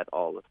is that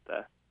all of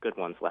the good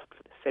ones left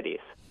for the cities.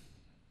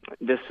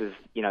 This is,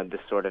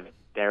 this sort of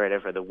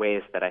narrative or the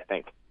ways that I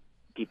think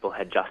people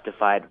had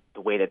justified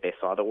the way that they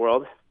saw the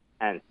world.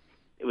 And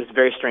it was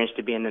very strange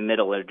to be in the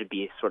middle or to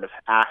be sort of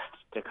asked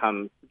to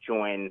come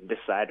join this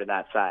side or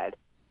that side.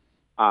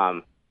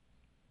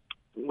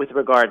 With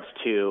regards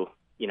to,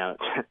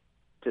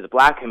 to the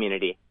black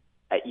community,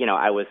 I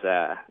was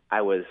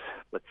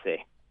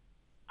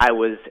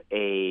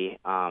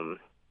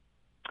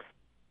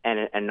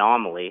an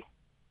anomaly,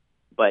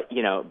 but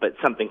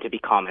something to be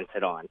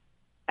commented on.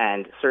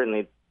 And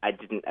certainly I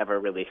didn't ever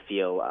really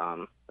feel,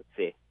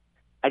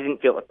 I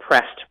didn't feel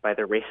oppressed by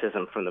the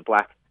racism from the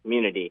black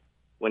community.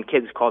 When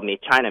kids called me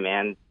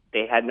Chinaman,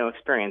 they had no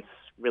experience,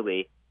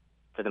 really,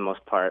 for the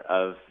most part,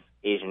 of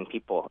Asian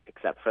people,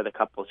 except for the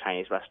couple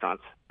Chinese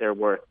restaurants. There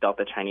were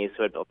Delta Chinese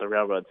who had built the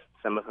railroads,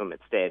 some of whom had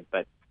stayed,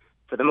 but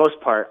for the most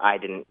part, I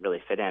didn't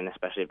really fit in,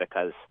 especially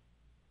because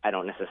I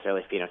don't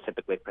necessarily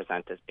phenotypically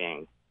present as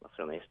being, well,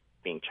 certainly as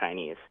being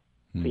Chinese.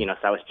 So, so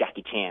I was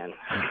Jackie Chan.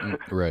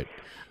 Right.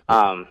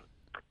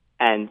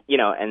 And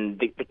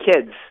the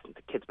kids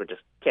were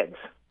just kids.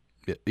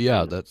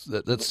 Yeah,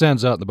 that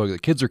stands out in the book. The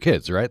kids are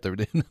kids, right? They're,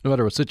 no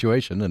matter what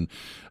situation, and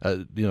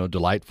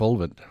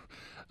delightful. And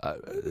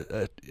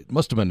it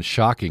must have been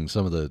shocking,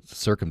 some of the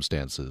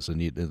circumstances,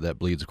 and that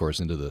bleeds, of course,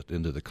 into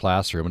the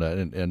classroom.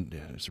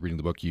 And just reading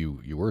the book,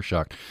 you were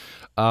shocked.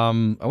 I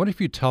wonder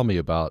if you'd tell me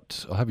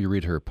about. I'll have you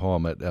read her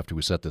poem after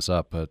we set this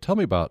up. Tell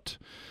me about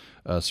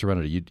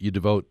Serenity. You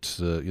devote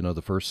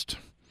the first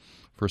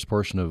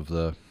portion of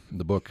the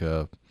book.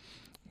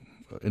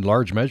 In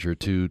large measure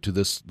to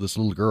this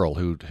little girl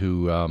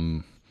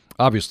who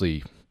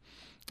obviously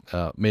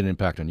made an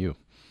impact on you.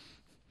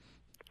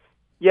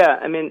 Yeah,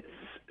 I mean,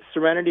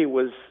 Serenity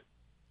was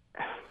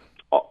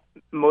all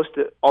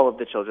of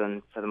the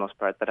children, for the most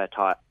part, that I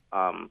taught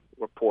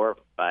were poor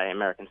by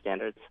American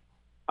standards.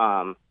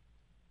 Were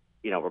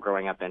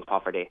growing up in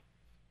poverty,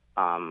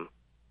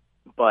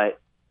 but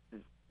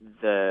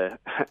the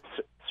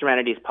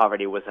Serenity's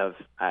poverty was of,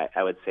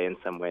 I would say, in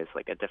some ways,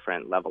 like a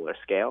different level or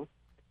scale.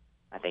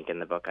 I think in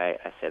the book I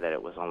say that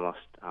it was almost,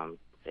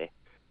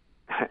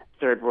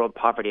 third world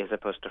poverty as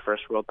opposed to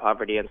first world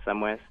poverty in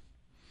some ways.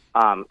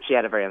 She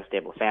had a very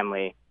unstable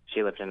family.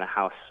 She lived in a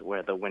house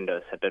where the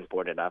windows had been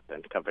boarded up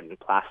and covered in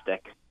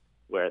plastic,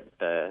 where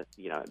the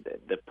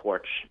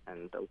porch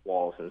and the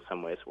walls in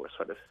some ways were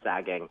sort of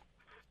sagging.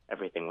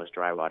 Everything was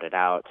dry rotted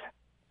out.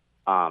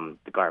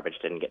 The garbage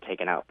didn't get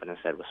taken out, but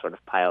instead was sort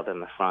of piled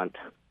in the front.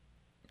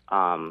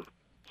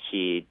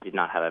 She did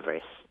not have a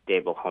very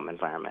stable home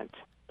environment,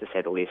 to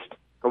say the least.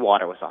 Her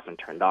water was often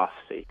turned off,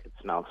 so you could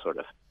smell sort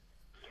of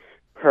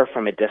her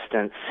from a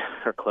distance.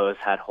 Her clothes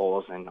had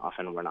holes and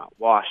often were not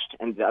washed.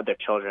 And the other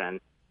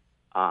children,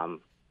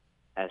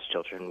 as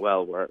children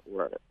will,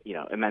 were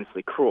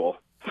immensely cruel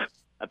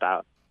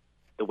about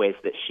the ways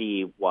that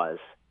she was,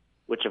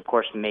 which of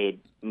course made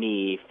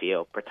me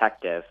feel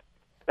protective.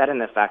 That and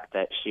the fact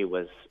that she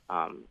was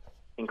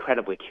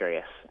incredibly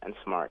curious and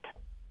smart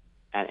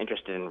and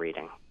interested in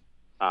reading.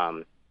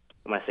 When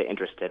I say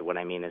interested, what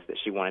I mean is that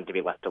she wanted to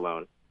be left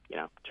alone,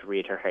 to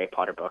read her Harry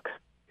Potter book.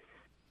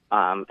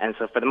 And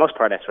so for the most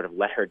part, I sort of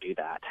let her do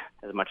that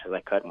as much as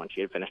I could once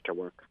she had finished her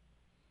work.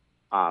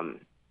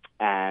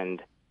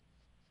 And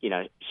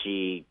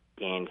she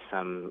gained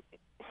some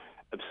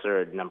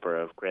absurd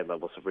number of grade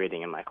levels of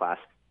reading in my class,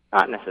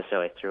 not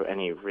necessarily through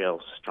any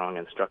real strong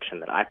instruction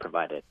that I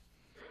provided,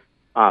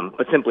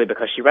 but simply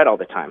because she read all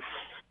the time.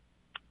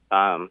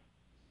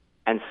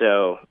 And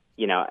so,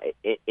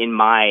 in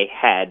my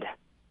head,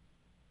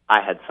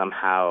 I had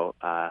somehow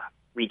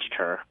reached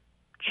her,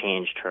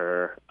 changed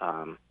her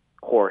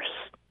course,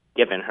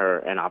 given her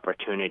an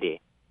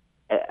opportunity.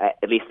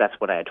 At least that's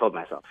what I had told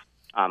myself.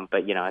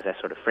 But, as I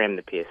sort of framed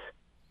the piece,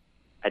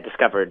 I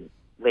discovered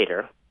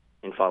later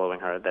in following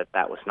her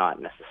that was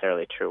not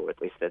necessarily true, or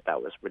at least that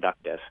was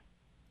reductive.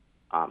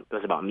 It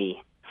was about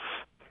me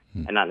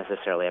and not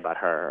necessarily about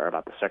her or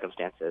about the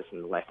circumstances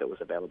and the life that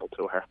was available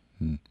to her.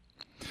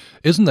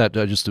 Isn't that,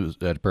 just to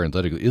add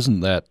parenthetically,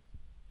 isn't that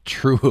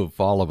true of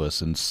all of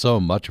us in so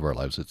much of our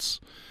lives?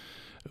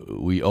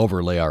 We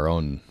overlay our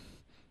own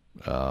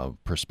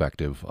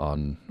perspective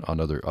on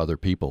other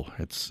people.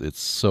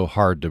 It's so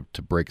hard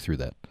to break through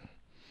that.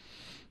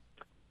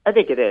 I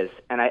think it is,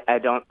 and I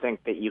don't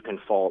think that you can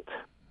fault,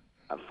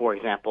 for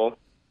example,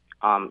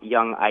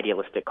 young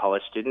idealistic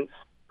college students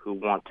who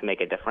want to make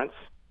a difference,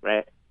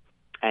 right,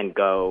 and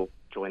go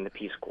join the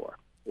Peace Corps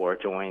or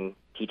join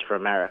Teach for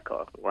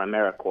America or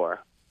AmeriCorps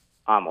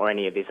or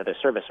any of these other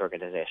service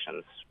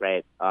organizations,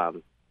 right? I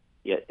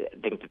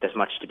think that there's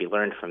much to be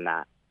learned from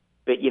that.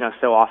 But,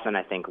 so often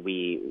I think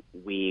we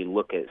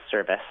look at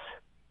service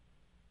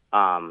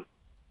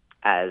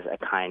as a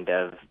kind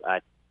of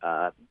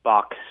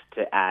box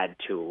to add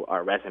to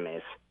our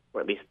resumes,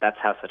 or at least that's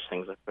how such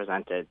things are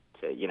presented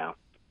to,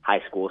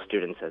 high school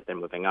students as they're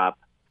moving up,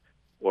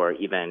 or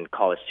even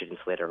college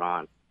students later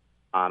on.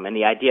 And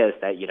the idea is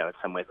that, in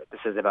some ways,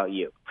 this is about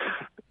you.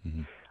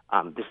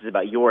 This is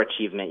about your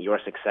achievement, your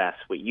success,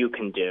 what you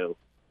can do,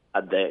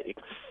 the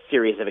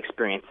series of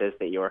experiences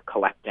that you're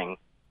collecting,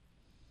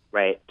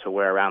 right, to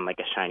wear around like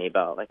a shiny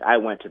belt. Like, I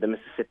went to the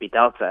Mississippi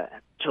Delta,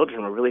 and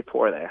children were really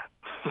poor there.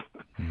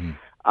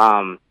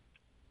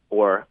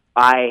 Or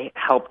I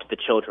helped the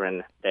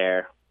children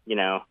there,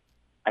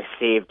 I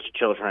saved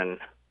children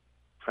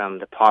from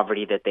the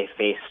poverty that they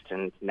faced,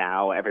 and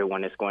now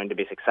everyone is going to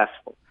be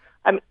successful.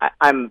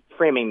 I'm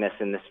framing this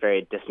in this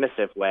very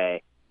dismissive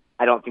way.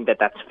 I don't think that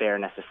that's fair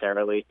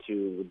necessarily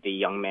to the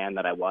young man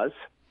that I was,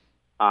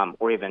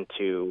 or even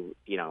to,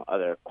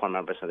 other core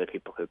members, other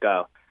people who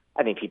go.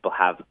 I think people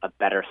have a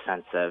better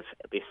sense of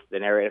at least the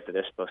narrative that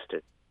they're supposed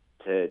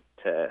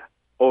to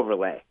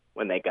overlay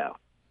when they go,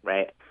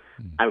 right?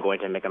 I'm going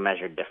to make a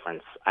measured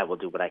difference. I will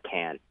do what I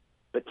can.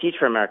 But Teach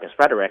for America's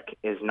rhetoric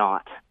is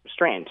not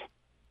restrained,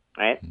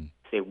 right?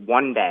 say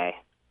one day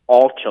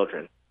all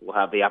children will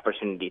have the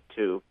opportunity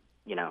to,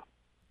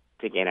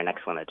 to gain an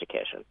excellent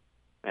education.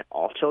 And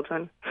all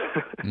children?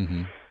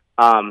 Mm-hmm.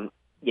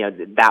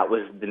 That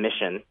was the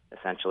mission,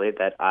 essentially,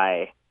 that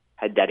I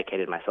had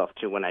dedicated myself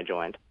to when I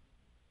joined.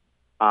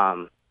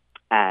 And,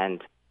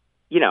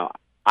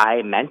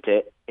 I meant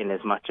it in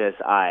as much as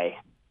I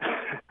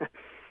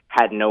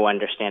had no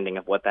understanding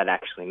of what that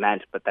actually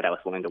meant, but that I was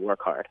willing to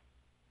work hard.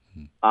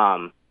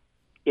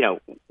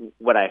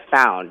 What I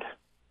found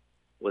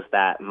was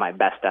that my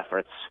best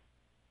efforts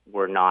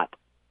were not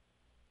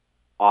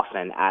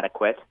often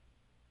adequate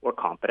or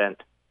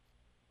competent,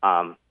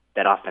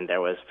 that often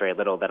there was very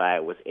little that I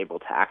was able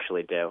to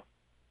actually do.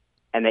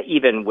 And that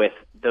even with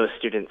those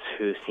students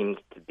who seemed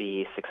to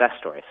be success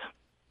stories,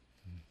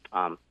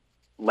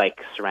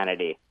 like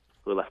Serenity,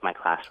 who left my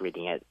class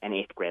reading at an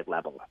 8th grade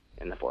level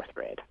in the 4th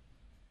grade,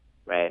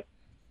 right?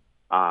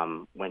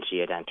 When she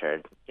had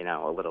entered,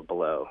 a little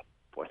below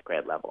 4th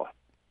grade level.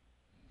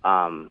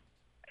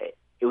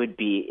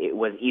 It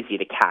was easy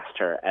to cast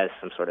her as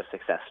some sort of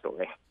success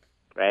story,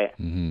 right?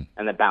 Mm-hmm.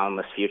 And the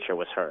boundless future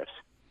was hers.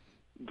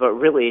 But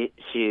really,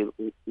 she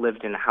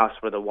lived in a house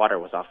where the water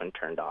was often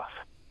turned off,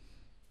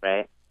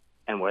 right?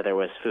 And where there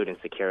was food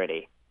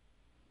insecurity,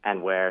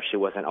 and where she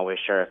wasn't always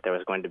sure if there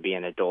was going to be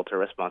an adult or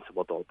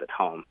responsible adult at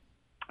home,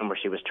 and where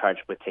she was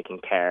charged with taking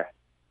care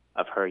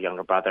of her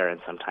younger brother and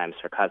sometimes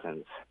her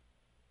cousins,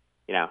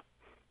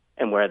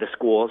 and where the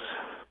schools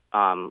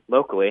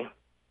locally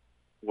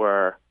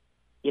were,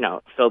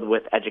 filled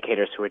with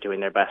educators who were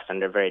doing their best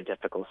under very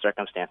difficult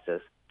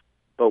circumstances,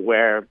 but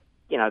where,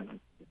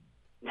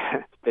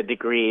 the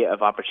degree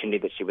of opportunity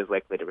that she was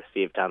likely to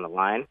receive down the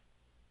line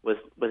was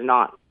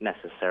not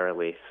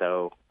necessarily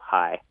so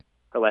high.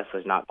 Her life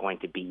was not going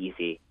to be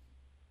easy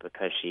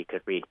because she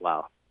could read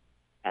well.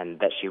 And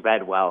that she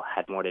read well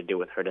had more to do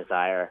with her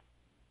desire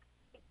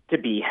to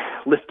be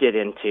lifted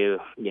into,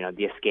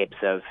 the escapes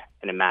of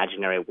an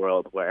imaginary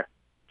world where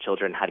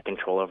children had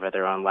control over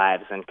their own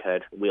lives and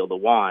could wield a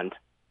wand,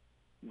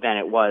 than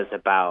it was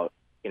about,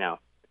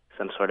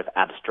 some sort of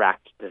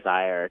abstract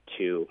desire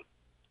to,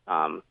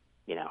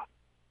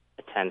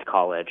 attend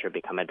college or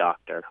become a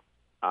doctor.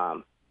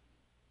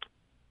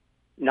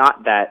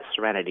 Not that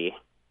Serenity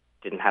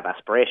didn't have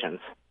aspirations,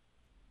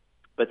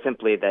 but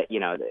simply that,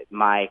 that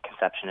my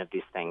conception of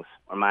these things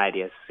or my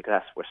ideas of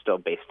success were still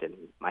based in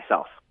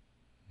myself,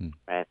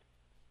 right?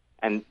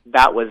 And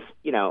that was,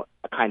 a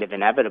kind of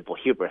inevitable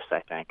hubris,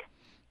 I think.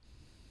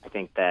 I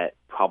think that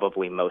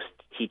probably most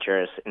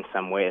teachers in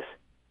some ways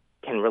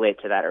can relate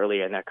to that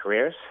earlier in their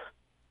careers.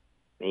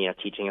 And,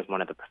 teaching is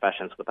one of the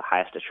professions with the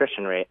highest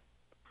attrition rate.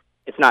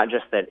 It's not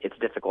just that it's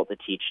difficult to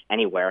teach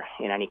anywhere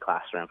in any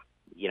classroom,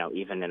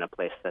 even in a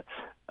place that's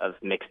of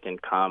mixed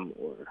income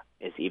or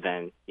is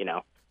even,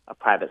 a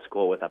private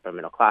school with upper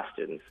middle class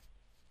students.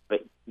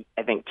 But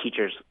I think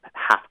teachers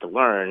have to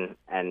learn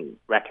and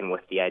reckon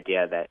with the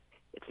idea that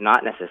it's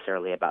not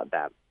necessarily about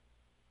them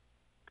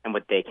and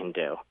what they can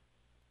do.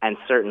 And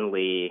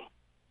certainly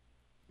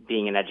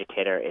being an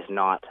educator is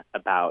not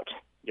about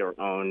your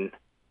own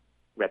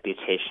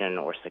reputation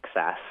or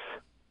success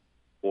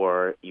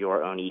or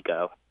your own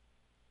ego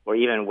or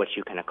even what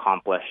you can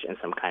accomplish in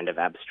some kind of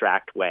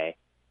abstract way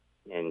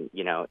in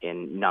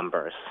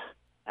numbers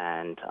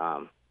and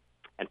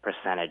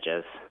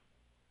percentages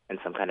and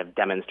some kind of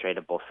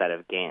demonstrable set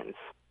of gains.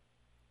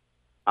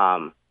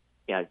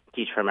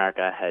 Teach for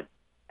America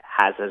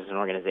has as an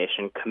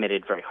organization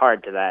committed very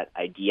hard to that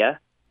idea.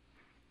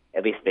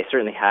 At least they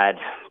certainly had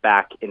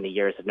back in the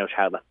years of No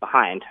Child Left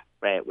Behind,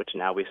 right, which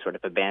now we've sort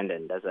of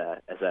abandoned as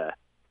a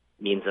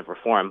means of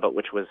reform, but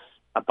which was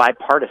a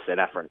bipartisan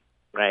effort,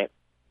 right,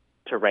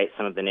 to right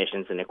some of the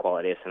nation's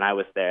inequalities. And I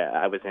was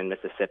in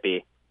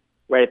Mississippi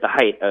right at the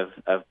height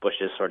of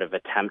Bush's sort of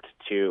attempt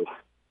to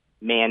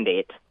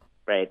mandate,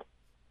 right,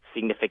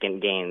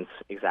 significant gains,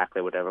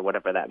 exactly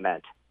whatever that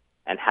meant,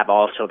 and have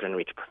all children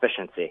reach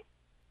proficiency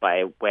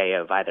by way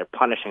of either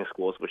punishing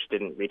schools which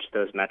didn't reach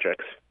those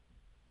metrics,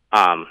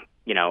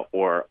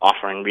 or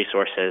offering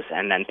resources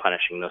and then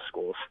punishing those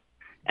schools,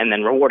 and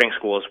then rewarding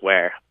schools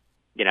where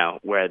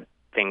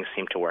things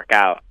seem to work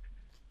out.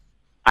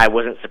 I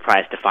wasn't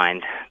surprised to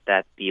find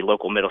that the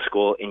local middle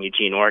school in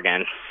Eugene,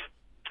 Oregon,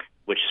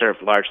 which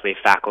served largely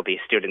faculty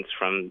children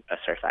from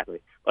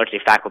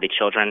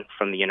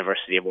the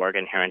University of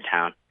Oregon here in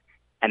town,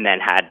 and then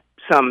had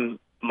some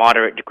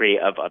moderate degree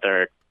of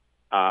other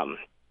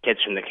kids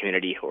from the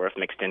community who were of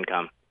mixed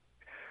income.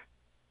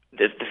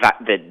 The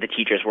fact that the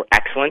teachers were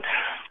excellent.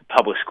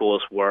 Public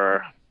schools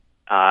were,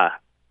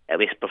 at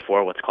least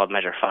before what's called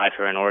Measure 5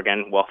 here in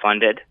Oregon,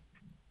 well-funded.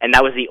 And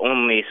that was the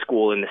only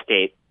school in the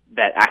state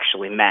that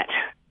actually met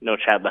No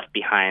Child Left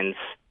Behind's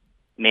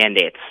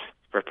mandates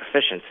for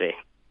proficiency.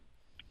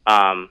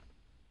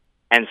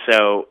 And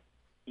so,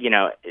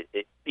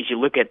 if you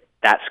look at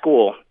that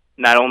school,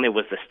 not only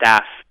was the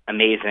staff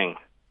amazing,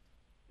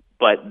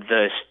 but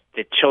the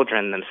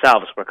children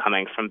themselves were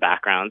coming from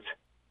backgrounds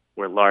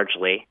where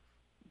largely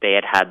they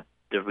had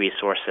the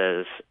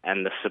resources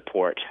and the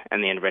support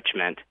and the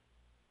enrichment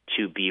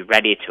to be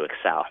ready to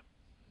excel.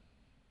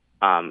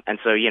 And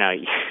so,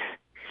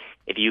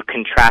 if you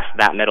contrast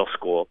that middle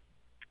school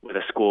with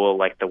a school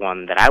like the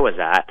one that I was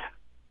at,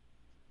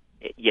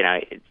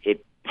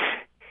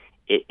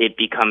 it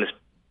becomes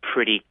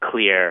pretty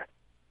clear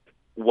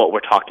what we're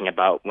talking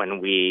about when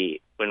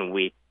we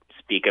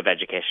speak of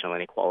educational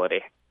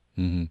inequality.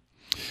 Mm-hmm.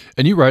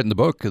 And you write in the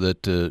book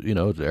that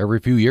every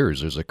few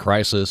years there's a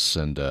crisis,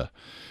 and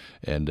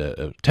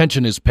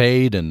attention is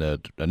paid, and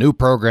a new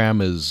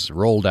program is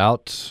rolled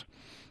out,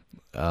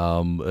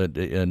 and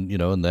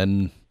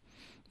then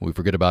we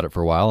forget about it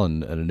for a while,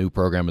 and a new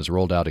program is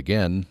rolled out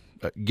again.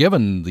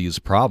 Given these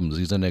problems,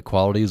 these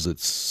inequalities that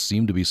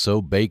seem to be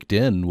so baked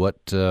in, what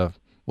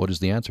is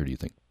the answer, do you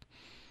think?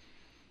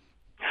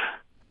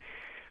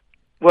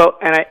 Well,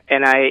 I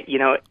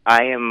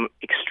am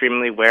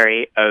extremely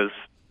wary of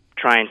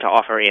trying to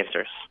offer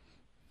answers.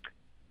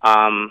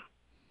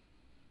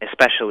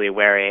 Especially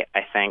wary,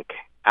 I think,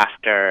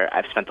 after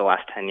I've spent the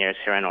last 10 years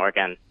here in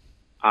Oregon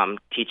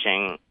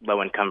teaching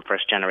low-income,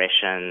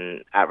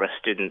 first-generation, at-risk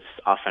students,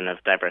 often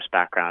of diverse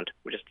background,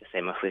 which is to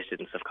say mostly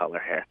students of color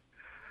here,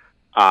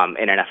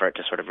 in an effort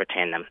to sort of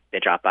retain them. They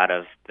drop out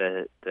of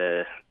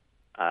the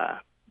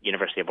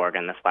University of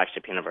Oregon, the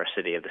flagship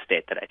university of the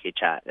state that I teach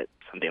at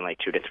something like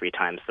 2 to 3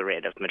 times the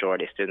rate of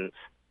majority students.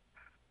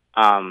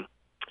 And,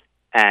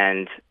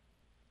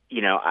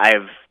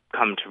 I've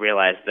come to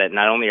realize that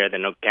not only are there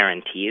no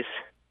guarantees,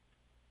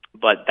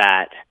 but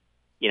that,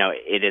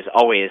 it is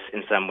always,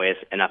 in some ways,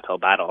 an uphill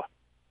battle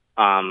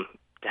to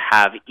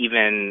have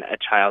even a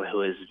child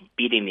who is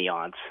beating the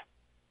odds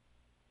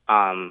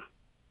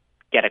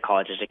get a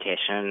college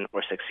education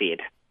or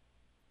succeed.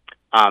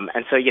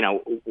 And so,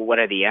 what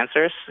are the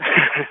answers?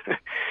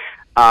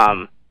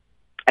 I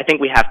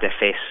think we have to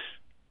face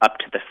up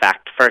to the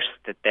fact first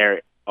that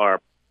there are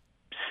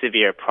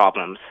severe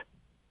problems,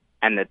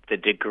 and that the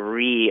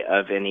degree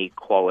of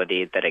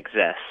inequality that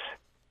exists,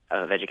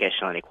 of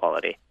educational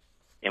inequality,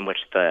 in which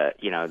the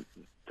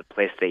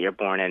place that you're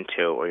born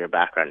into or your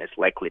background is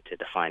likely to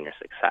define your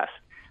success.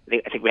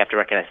 I think we have to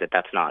recognize that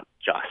that's not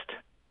just,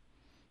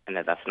 and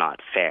that that's not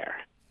fair.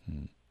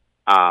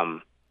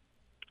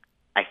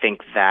 I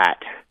think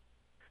that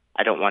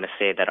I don't want to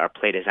say that our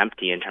plate is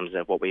empty in terms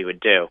of what we would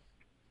do,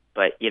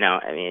 but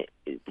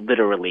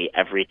literally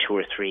every 2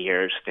 or 3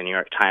 years, the New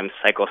York Times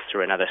cycles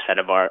through another set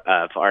of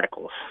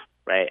articles,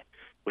 right,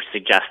 which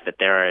suggests that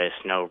there is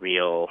no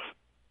real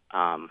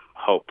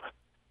hope.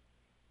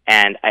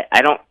 And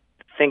I don't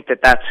think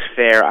that that's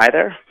fair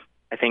either.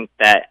 I think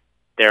that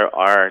there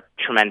are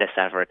tremendous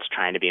efforts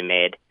trying to be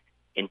made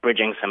in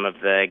bridging some of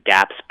the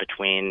gaps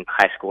between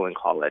high school and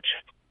college.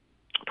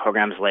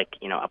 Programs like,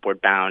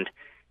 Upward Bound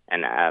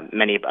and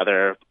many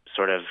other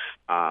sorts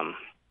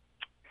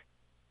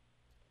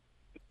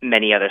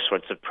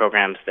of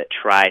programs that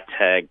try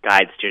to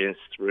guide students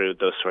through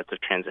those sorts of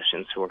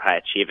transitions who are high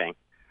achieving.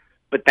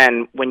 But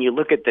then when you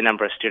look at the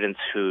number of students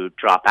who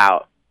drop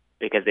out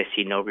because they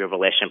see no real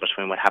relation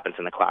between what happens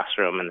in the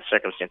classroom and the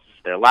circumstances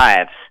of their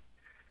lives,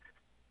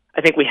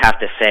 I think we have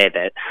to say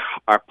that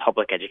our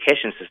public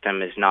education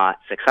system is not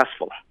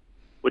successful,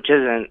 which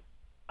isn't,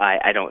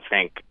 I don't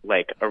think,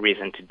 like a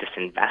reason to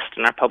disinvest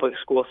in our public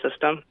school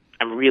system.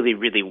 I'm really,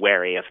 really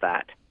wary of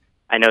that.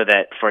 I know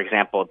that, for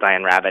example,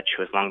 Diane Ravitch,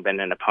 who has long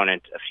been an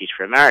opponent of Teach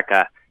for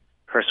America,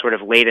 her sort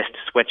of latest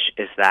switch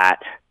is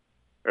that,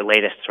 or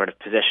latest sort of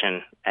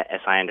position,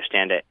 as I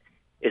understand it,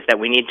 is that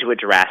we need to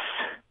address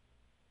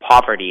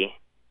poverty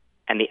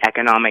and the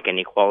economic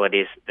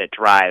inequalities that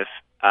drive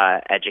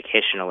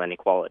educational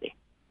inequality.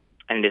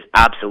 And it is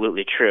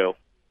absolutely true,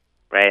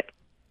 right,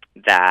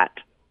 that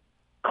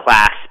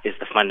class is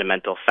the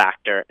fundamental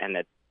factor and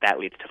that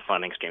leads to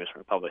funding streams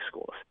from public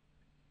schools.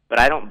 But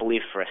I don't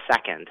believe for a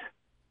second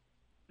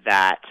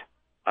that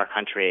our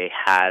country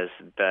has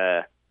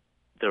the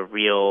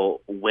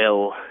real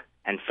will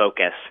and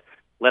focus,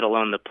 let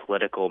alone the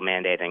political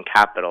mandate and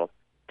capital,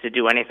 to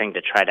do anything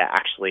to try to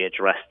actually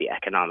address the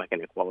economic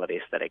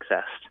inequalities that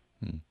exist.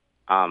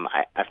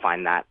 I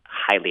find that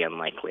highly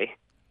unlikely.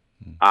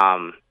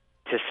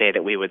 To say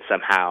that we would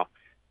somehow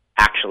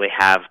actually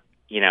have,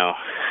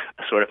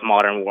 a sort of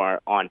modern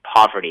war on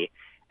poverty,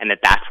 and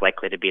that's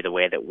likely to be the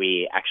way that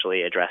we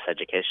actually address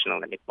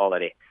educational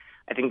inequality.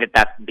 I think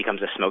that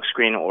becomes a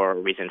smokescreen or a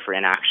reason for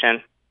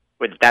inaction,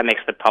 where that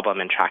makes the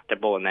problem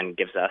intractable and then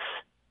gives us,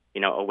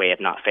 a way of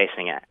not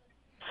facing it.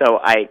 So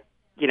I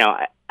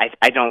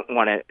don't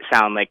want to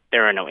sound like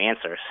there are no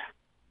answers.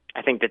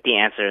 I think that the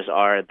answers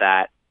are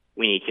that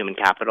we need human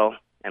capital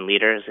and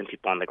leaders and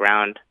people on the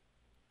ground,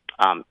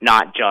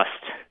 not just,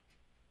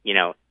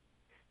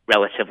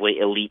 relatively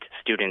elite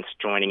students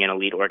joining an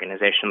elite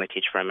organization like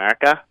Teach for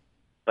America,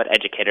 but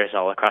educators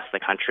all across the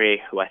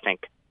country who I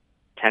think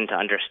tend to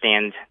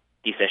understand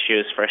these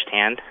issues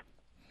firsthand.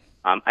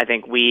 I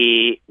think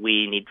we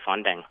need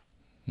funding,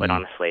 quite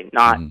honestly,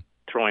 not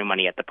throwing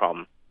money at the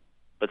problem,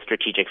 but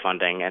strategic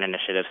funding and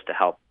initiatives to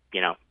help,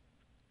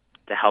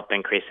 to help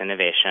increase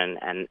innovation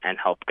and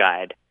help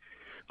guide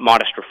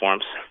modest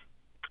reforms.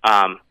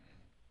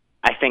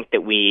 I think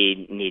that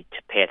we need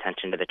to pay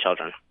attention to the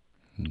children,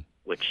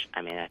 which,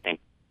 I think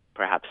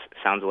perhaps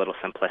sounds a little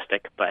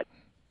simplistic, but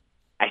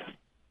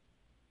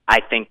I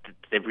think that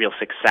the real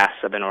success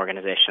of an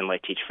organization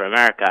like Teach for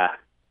America,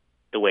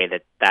 the way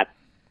that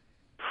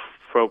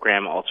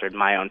program altered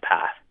my own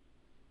path,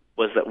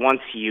 was that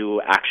once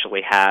you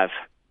actually have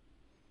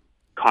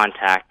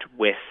contact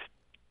with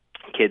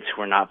kids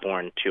who are not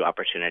born to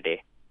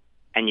opportunity,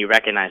 and you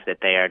recognize that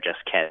they are just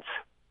kids,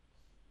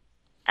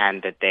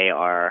 and that they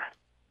are,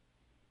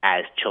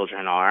 as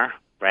children are,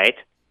 right,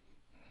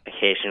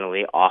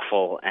 occasionally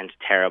awful and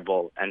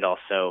terrible and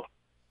also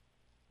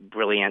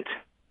brilliant,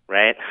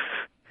 right,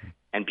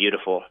 and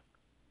beautiful.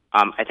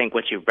 I think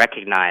once you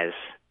recognize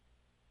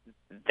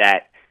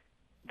that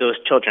those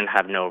children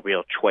have no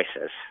real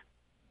choices,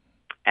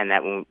 and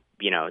that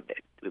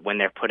when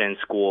they're put in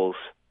schools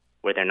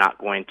where they're not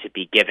going to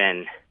be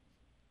given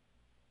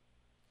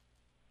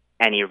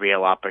any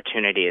real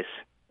opportunities,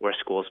 where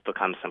schools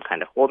become some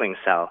kind of holding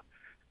cell,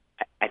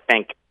 I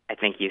think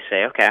you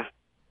say, okay,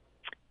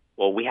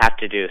 well, we have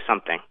to do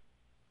something,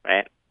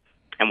 right?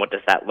 And what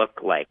does that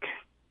look like?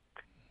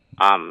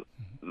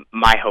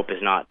 My hope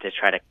is not to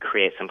try to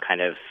create some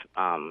kind of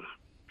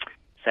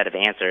set of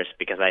answers,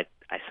 because I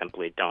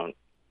simply don't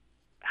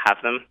have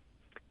them.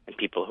 And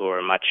people who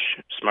are much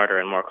smarter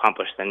and more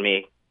accomplished than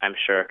me, I'm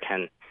sure,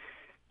 can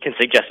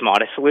suggest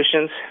modest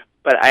solutions.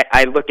 But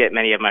I look at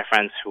many of my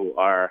friends who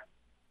are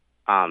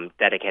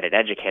dedicated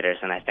educators,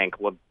 and I think,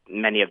 well,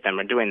 many of them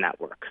are doing that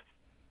work.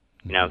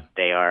 You know,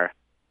 they are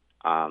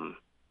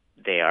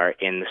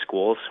in the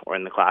schools or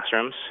in the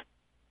classrooms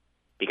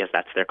because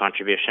that's their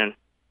contribution.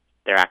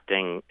 They're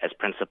acting as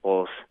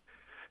principals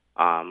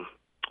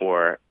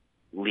or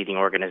leading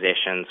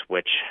organizations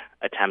which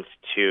attempt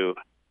to,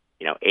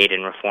 aid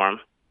in reform.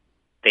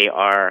 They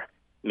are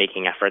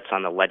making efforts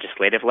on the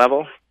legislative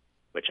level,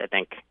 which I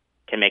think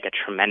can make a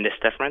tremendous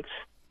difference.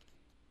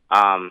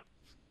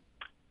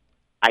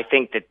 I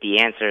think that the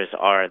answers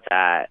are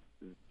that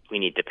we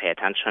need to pay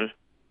attention,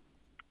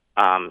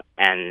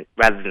 and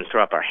rather than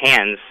throw up our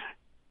hands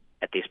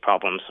at these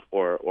problems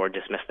or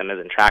dismiss them as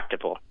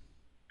intractable,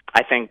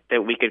 I think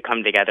that we could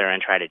come together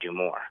and try to do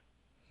more.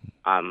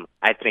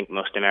 I think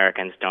most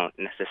Americans don't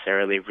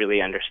necessarily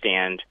really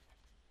understand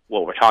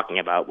what we're talking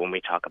about when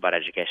we talk about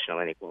educational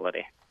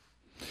inequality.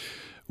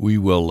 We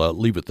will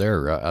leave it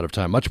there, out of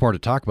time. Much more to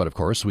talk about, of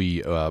course.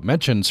 We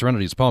mentioned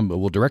Serenity's poem, but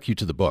we'll direct you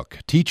to the book,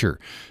 Teacher,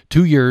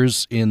 2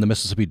 Years in the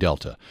Mississippi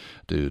Delta,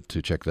 to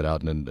check that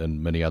out,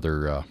 and many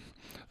other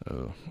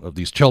of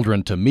these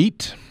children to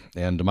meet,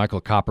 and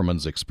Michael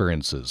Copperman's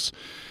experiences.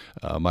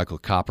 Michael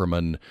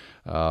Copperman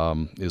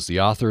is the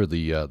author.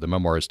 The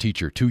memoir is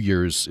Teacher, 2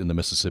 Years in the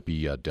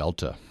Mississippi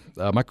Delta.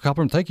 Michael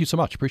Copperman, thank you so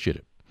much. Appreciate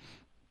it.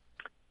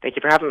 Thank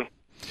you for having me.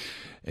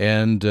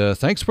 And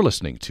thanks for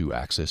listening to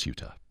Access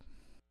Utah.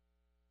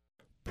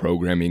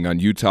 Programming on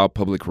Utah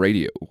Public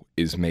Radio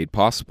is made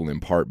possible in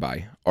part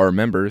by our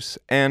members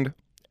and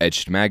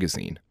Etched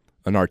Magazine,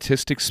 an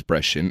artistic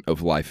expression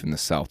of life in the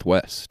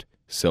Southwest,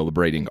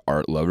 celebrating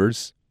art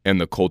lovers and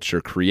the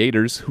culture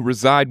creators who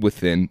reside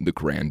within the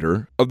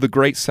grandeur of the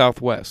Great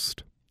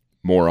Southwest.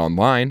 More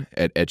online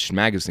at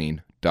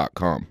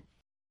etchedmagazine.com.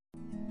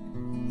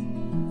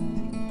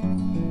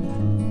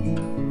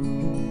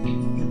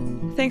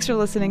 Thanks for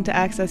listening to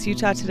Access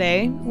Utah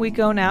today. We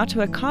go now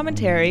to a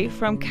commentary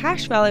from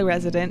Cache Valley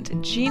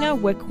resident Gina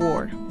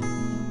Wick-Ward.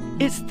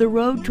 It's the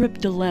road trip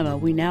dilemma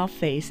we now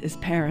face as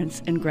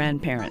parents and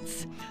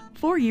grandparents.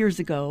 4 years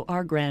ago,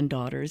 our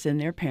granddaughters and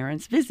their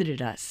parents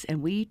visited us,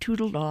 and we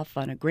tootled off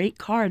on a great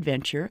car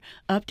adventure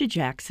up to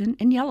Jackson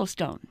and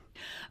Yellowstone.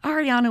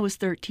 Ariana was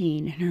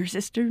 13, and her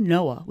sister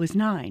Noah was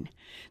 9.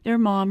 Their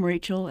mom,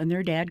 Rachel, and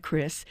their dad,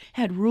 Chris,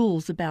 had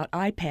rules about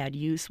iPad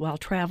use while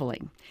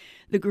traveling.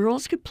 The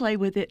girls could play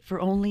with it for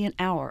only an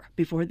hour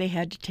before they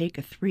had to take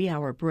a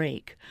 3-hour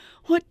break.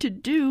 What to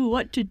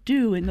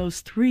do in those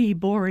 3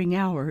 boring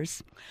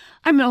hours?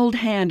 I'm an old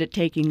hand at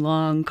taking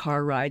long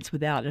car rides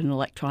without an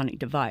electronic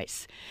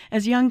device.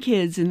 As young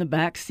kids in the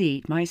back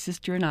seat, my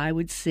sister and I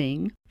would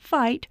sing,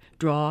 fight,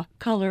 draw,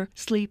 color,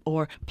 sleep,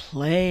 or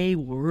play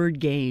word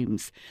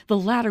games. The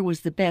latter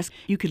was the best.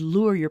 You could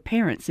lure your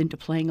parents into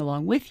playing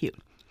along with you.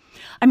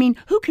 I mean,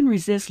 who can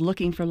resist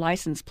looking for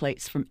license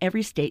plates from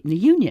every state in the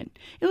Union?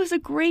 It was a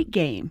great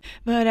game,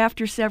 but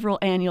after several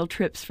annual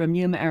trips from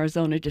Yuma,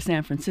 Arizona to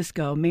San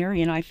Francisco,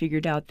 Mary and I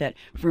figured out that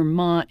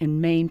Vermont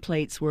and Maine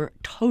plates were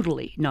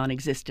totally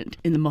non-existent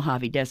in the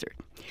Mojave Desert.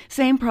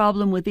 Same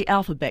problem with the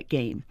alphabet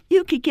game.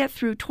 You could get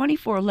through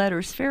 24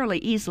 letters fairly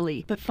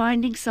easily, but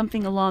finding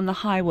something along the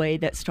highway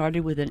that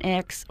started with an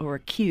X or a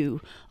Q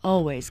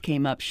always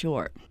came up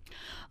short.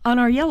 On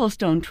our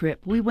Yellowstone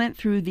trip, we went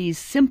through these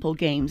simple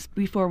games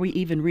before we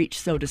even reached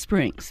Soda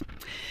Springs.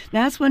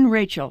 That's when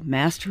Rachel,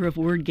 master of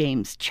word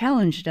games,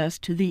 challenged us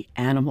to the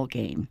animal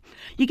game.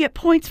 You get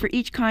points for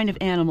each kind of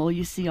animal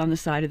you see on the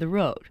side of the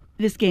road.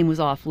 This game was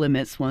off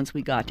limits once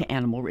we got to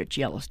animal-rich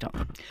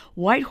Yellowstone.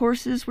 White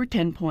horses were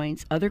 10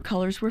 points, other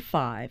colors were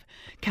 5,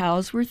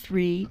 cows were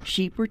 3,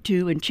 sheep were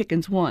 2, and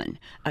chickens 1.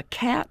 A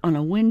cat on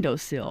a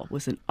windowsill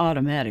was an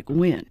automatic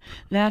win.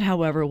 That,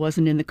 however,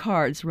 wasn't in the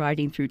cards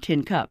riding through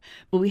Tin Cup,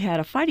 but we had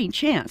a fighting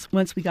chance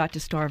once we got to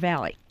Star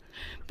Valley.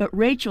 But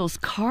Rachel's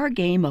car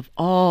game of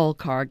all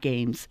car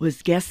games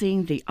was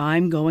guessing the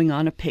I'm going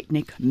on a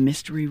picnic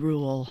mystery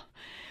rule.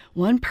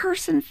 One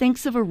person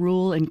thinks of a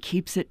rule and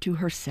keeps it to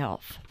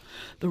herself.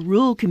 The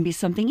rule can be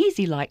something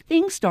easy like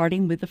things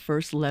starting with the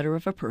first letter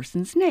of a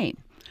person's name.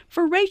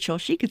 For Rachel,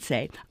 she could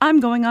say, I'm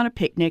going on a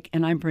picnic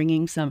and I'm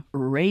bringing some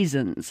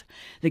raisins.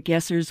 The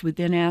guessers would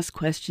then ask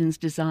questions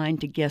designed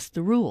to guess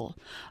the rule.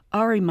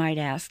 Ari might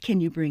ask, can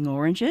you bring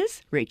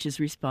oranges? Rachel's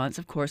response,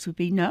 of course, would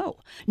be no.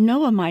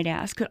 Noah might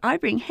ask, could I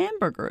bring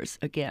hamburgers?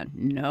 Again,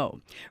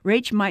 no.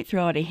 Rach might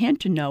throw out a hint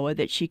to Noah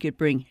that she could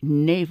bring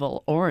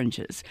navel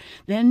oranges.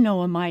 Then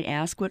Noah might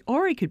ask what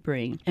Ari could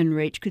bring, and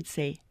Rach could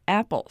say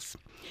apples.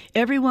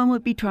 Everyone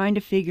would be trying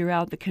to figure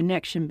out the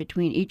connection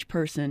between each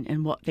person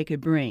and what they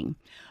could bring.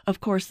 Of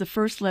course, the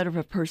first letter of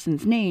a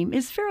person's name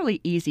is fairly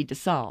easy to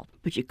solve,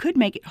 but you could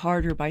make it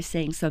harder by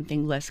saying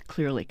something less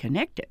clearly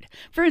connected.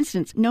 For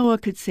instance, Noah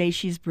could say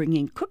she's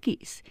bringing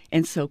cookies,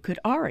 and so could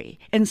Ari,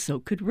 and so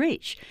could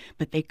Rach,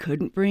 but they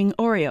couldn't bring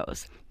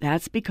Oreos.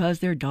 That's because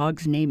their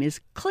dog's name is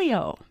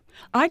Cleo.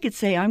 I could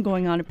say I'm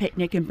going on a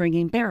picnic and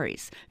bringing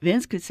berries.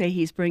 Vince could say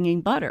he's bringing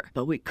butter,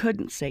 but we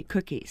couldn't say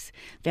cookies.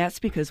 That's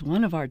because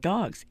one of our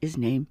dogs is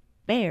named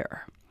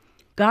Bear.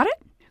 Got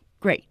it?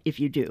 Great, if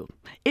you do.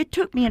 It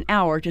took me an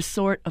hour to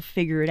sort of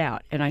figure it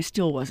out, and I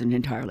still wasn't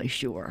entirely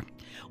sure.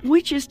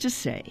 Which is to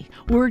say,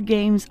 word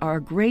games are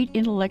great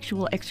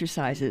intellectual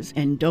exercises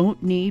and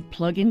don't need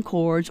plug-in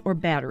cords or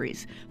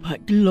batteries.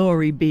 But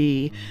glory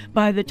be,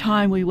 by the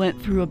time we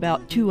went through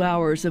about 2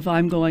 hours of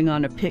I'm going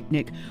on a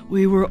picnic,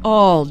 we were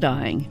all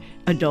dying,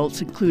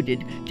 adults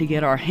included, to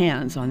get our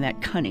hands on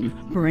that cunning,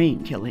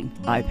 brain-killing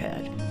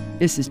iPad.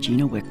 This is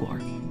Gina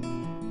Wickwar.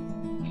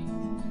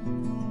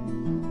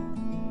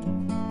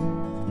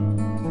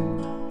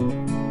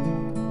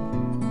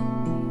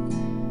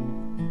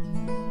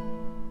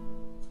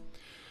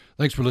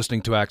 Thanks for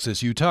listening to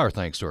Access Utah. Our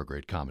thanks to our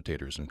great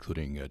commentators,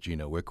 including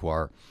Gina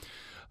Wickwar.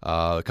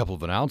 A couple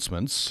of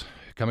announcements.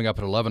 Coming up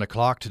at 11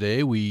 o'clock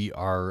today, we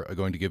are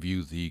going to give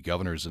you the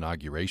governor's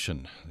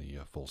inauguration, the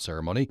full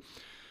ceremony,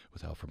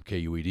 with help from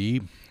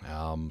KUED.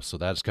 So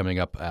that's coming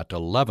up at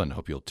 11.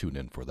 Hope you'll tune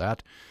in for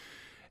that.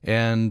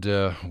 And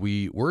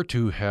we were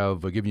to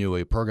have given you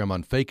a program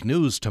on fake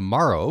news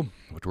tomorrow,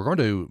 but we're going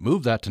to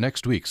move that to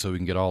next week so we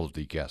can get all of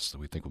the guests that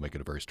we think will make it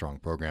a very strong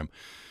program.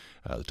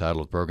 The title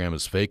of the program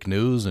is Fake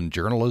News and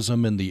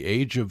Journalism in the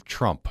Age of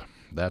Trump.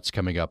 That's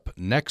coming up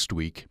next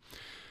week.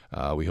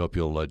 We hope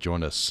you'll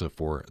join us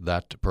for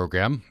that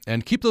program.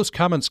 And keep those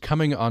comments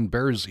coming on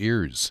Bear's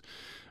Ears.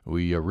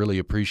 We really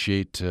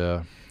appreciate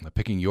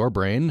picking your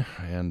brain.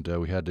 And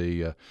we had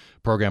a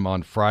program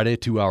on Friday,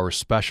 2-hour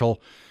special.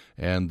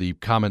 And the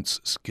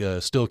comments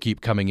still keep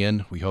coming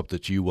in. We hope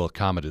that you will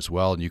comment as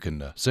well. And you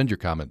can send your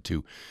comment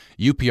to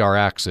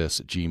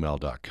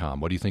upraccess@gmail.com.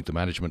 What do you think the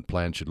management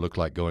plan should look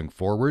like going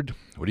forward?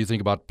 What do you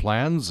think about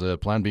plans? A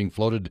plan being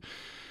floated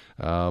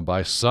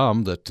by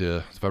some that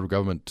the federal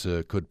government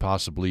could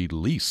possibly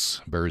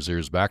lease Bear's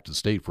Ears back to the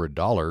state for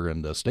 $1,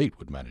 and the state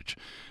would manage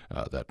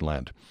that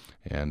land.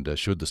 And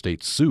should the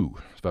state sue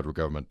the federal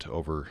government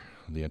over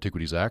the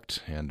Antiquities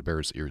Act and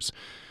Bear's Ears?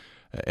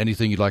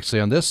 Anything you'd like to say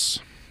on this?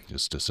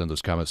 Just to send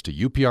those comments to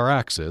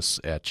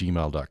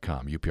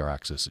upraccess@gmail.com,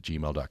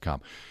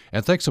 upraccess@gmail.com.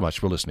 And thanks so much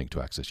for listening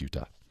to Access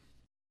Utah.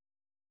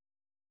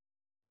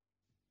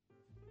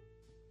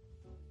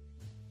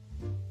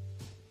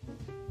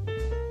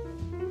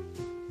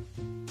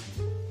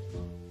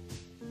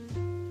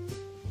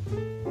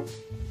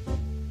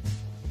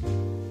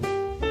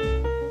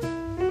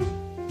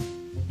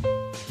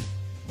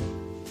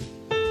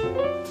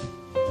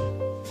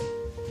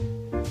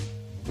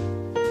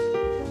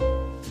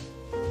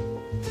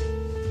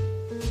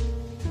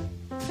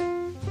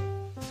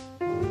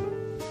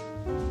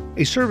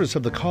 A service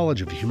of the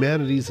College of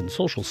Humanities and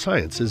Social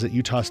Sciences at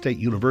Utah State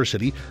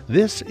University,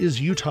 this is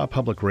Utah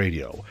Public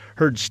Radio,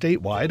 heard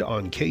statewide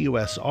on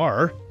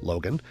KUSR,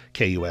 Logan,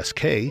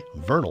 KUSK,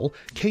 Vernal,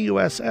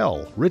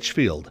 KUSL,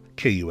 Richfield,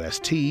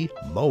 KUST,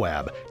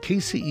 Moab,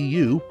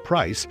 KCEU,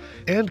 Price,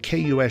 and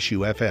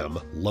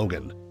KUSU-FM,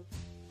 Logan.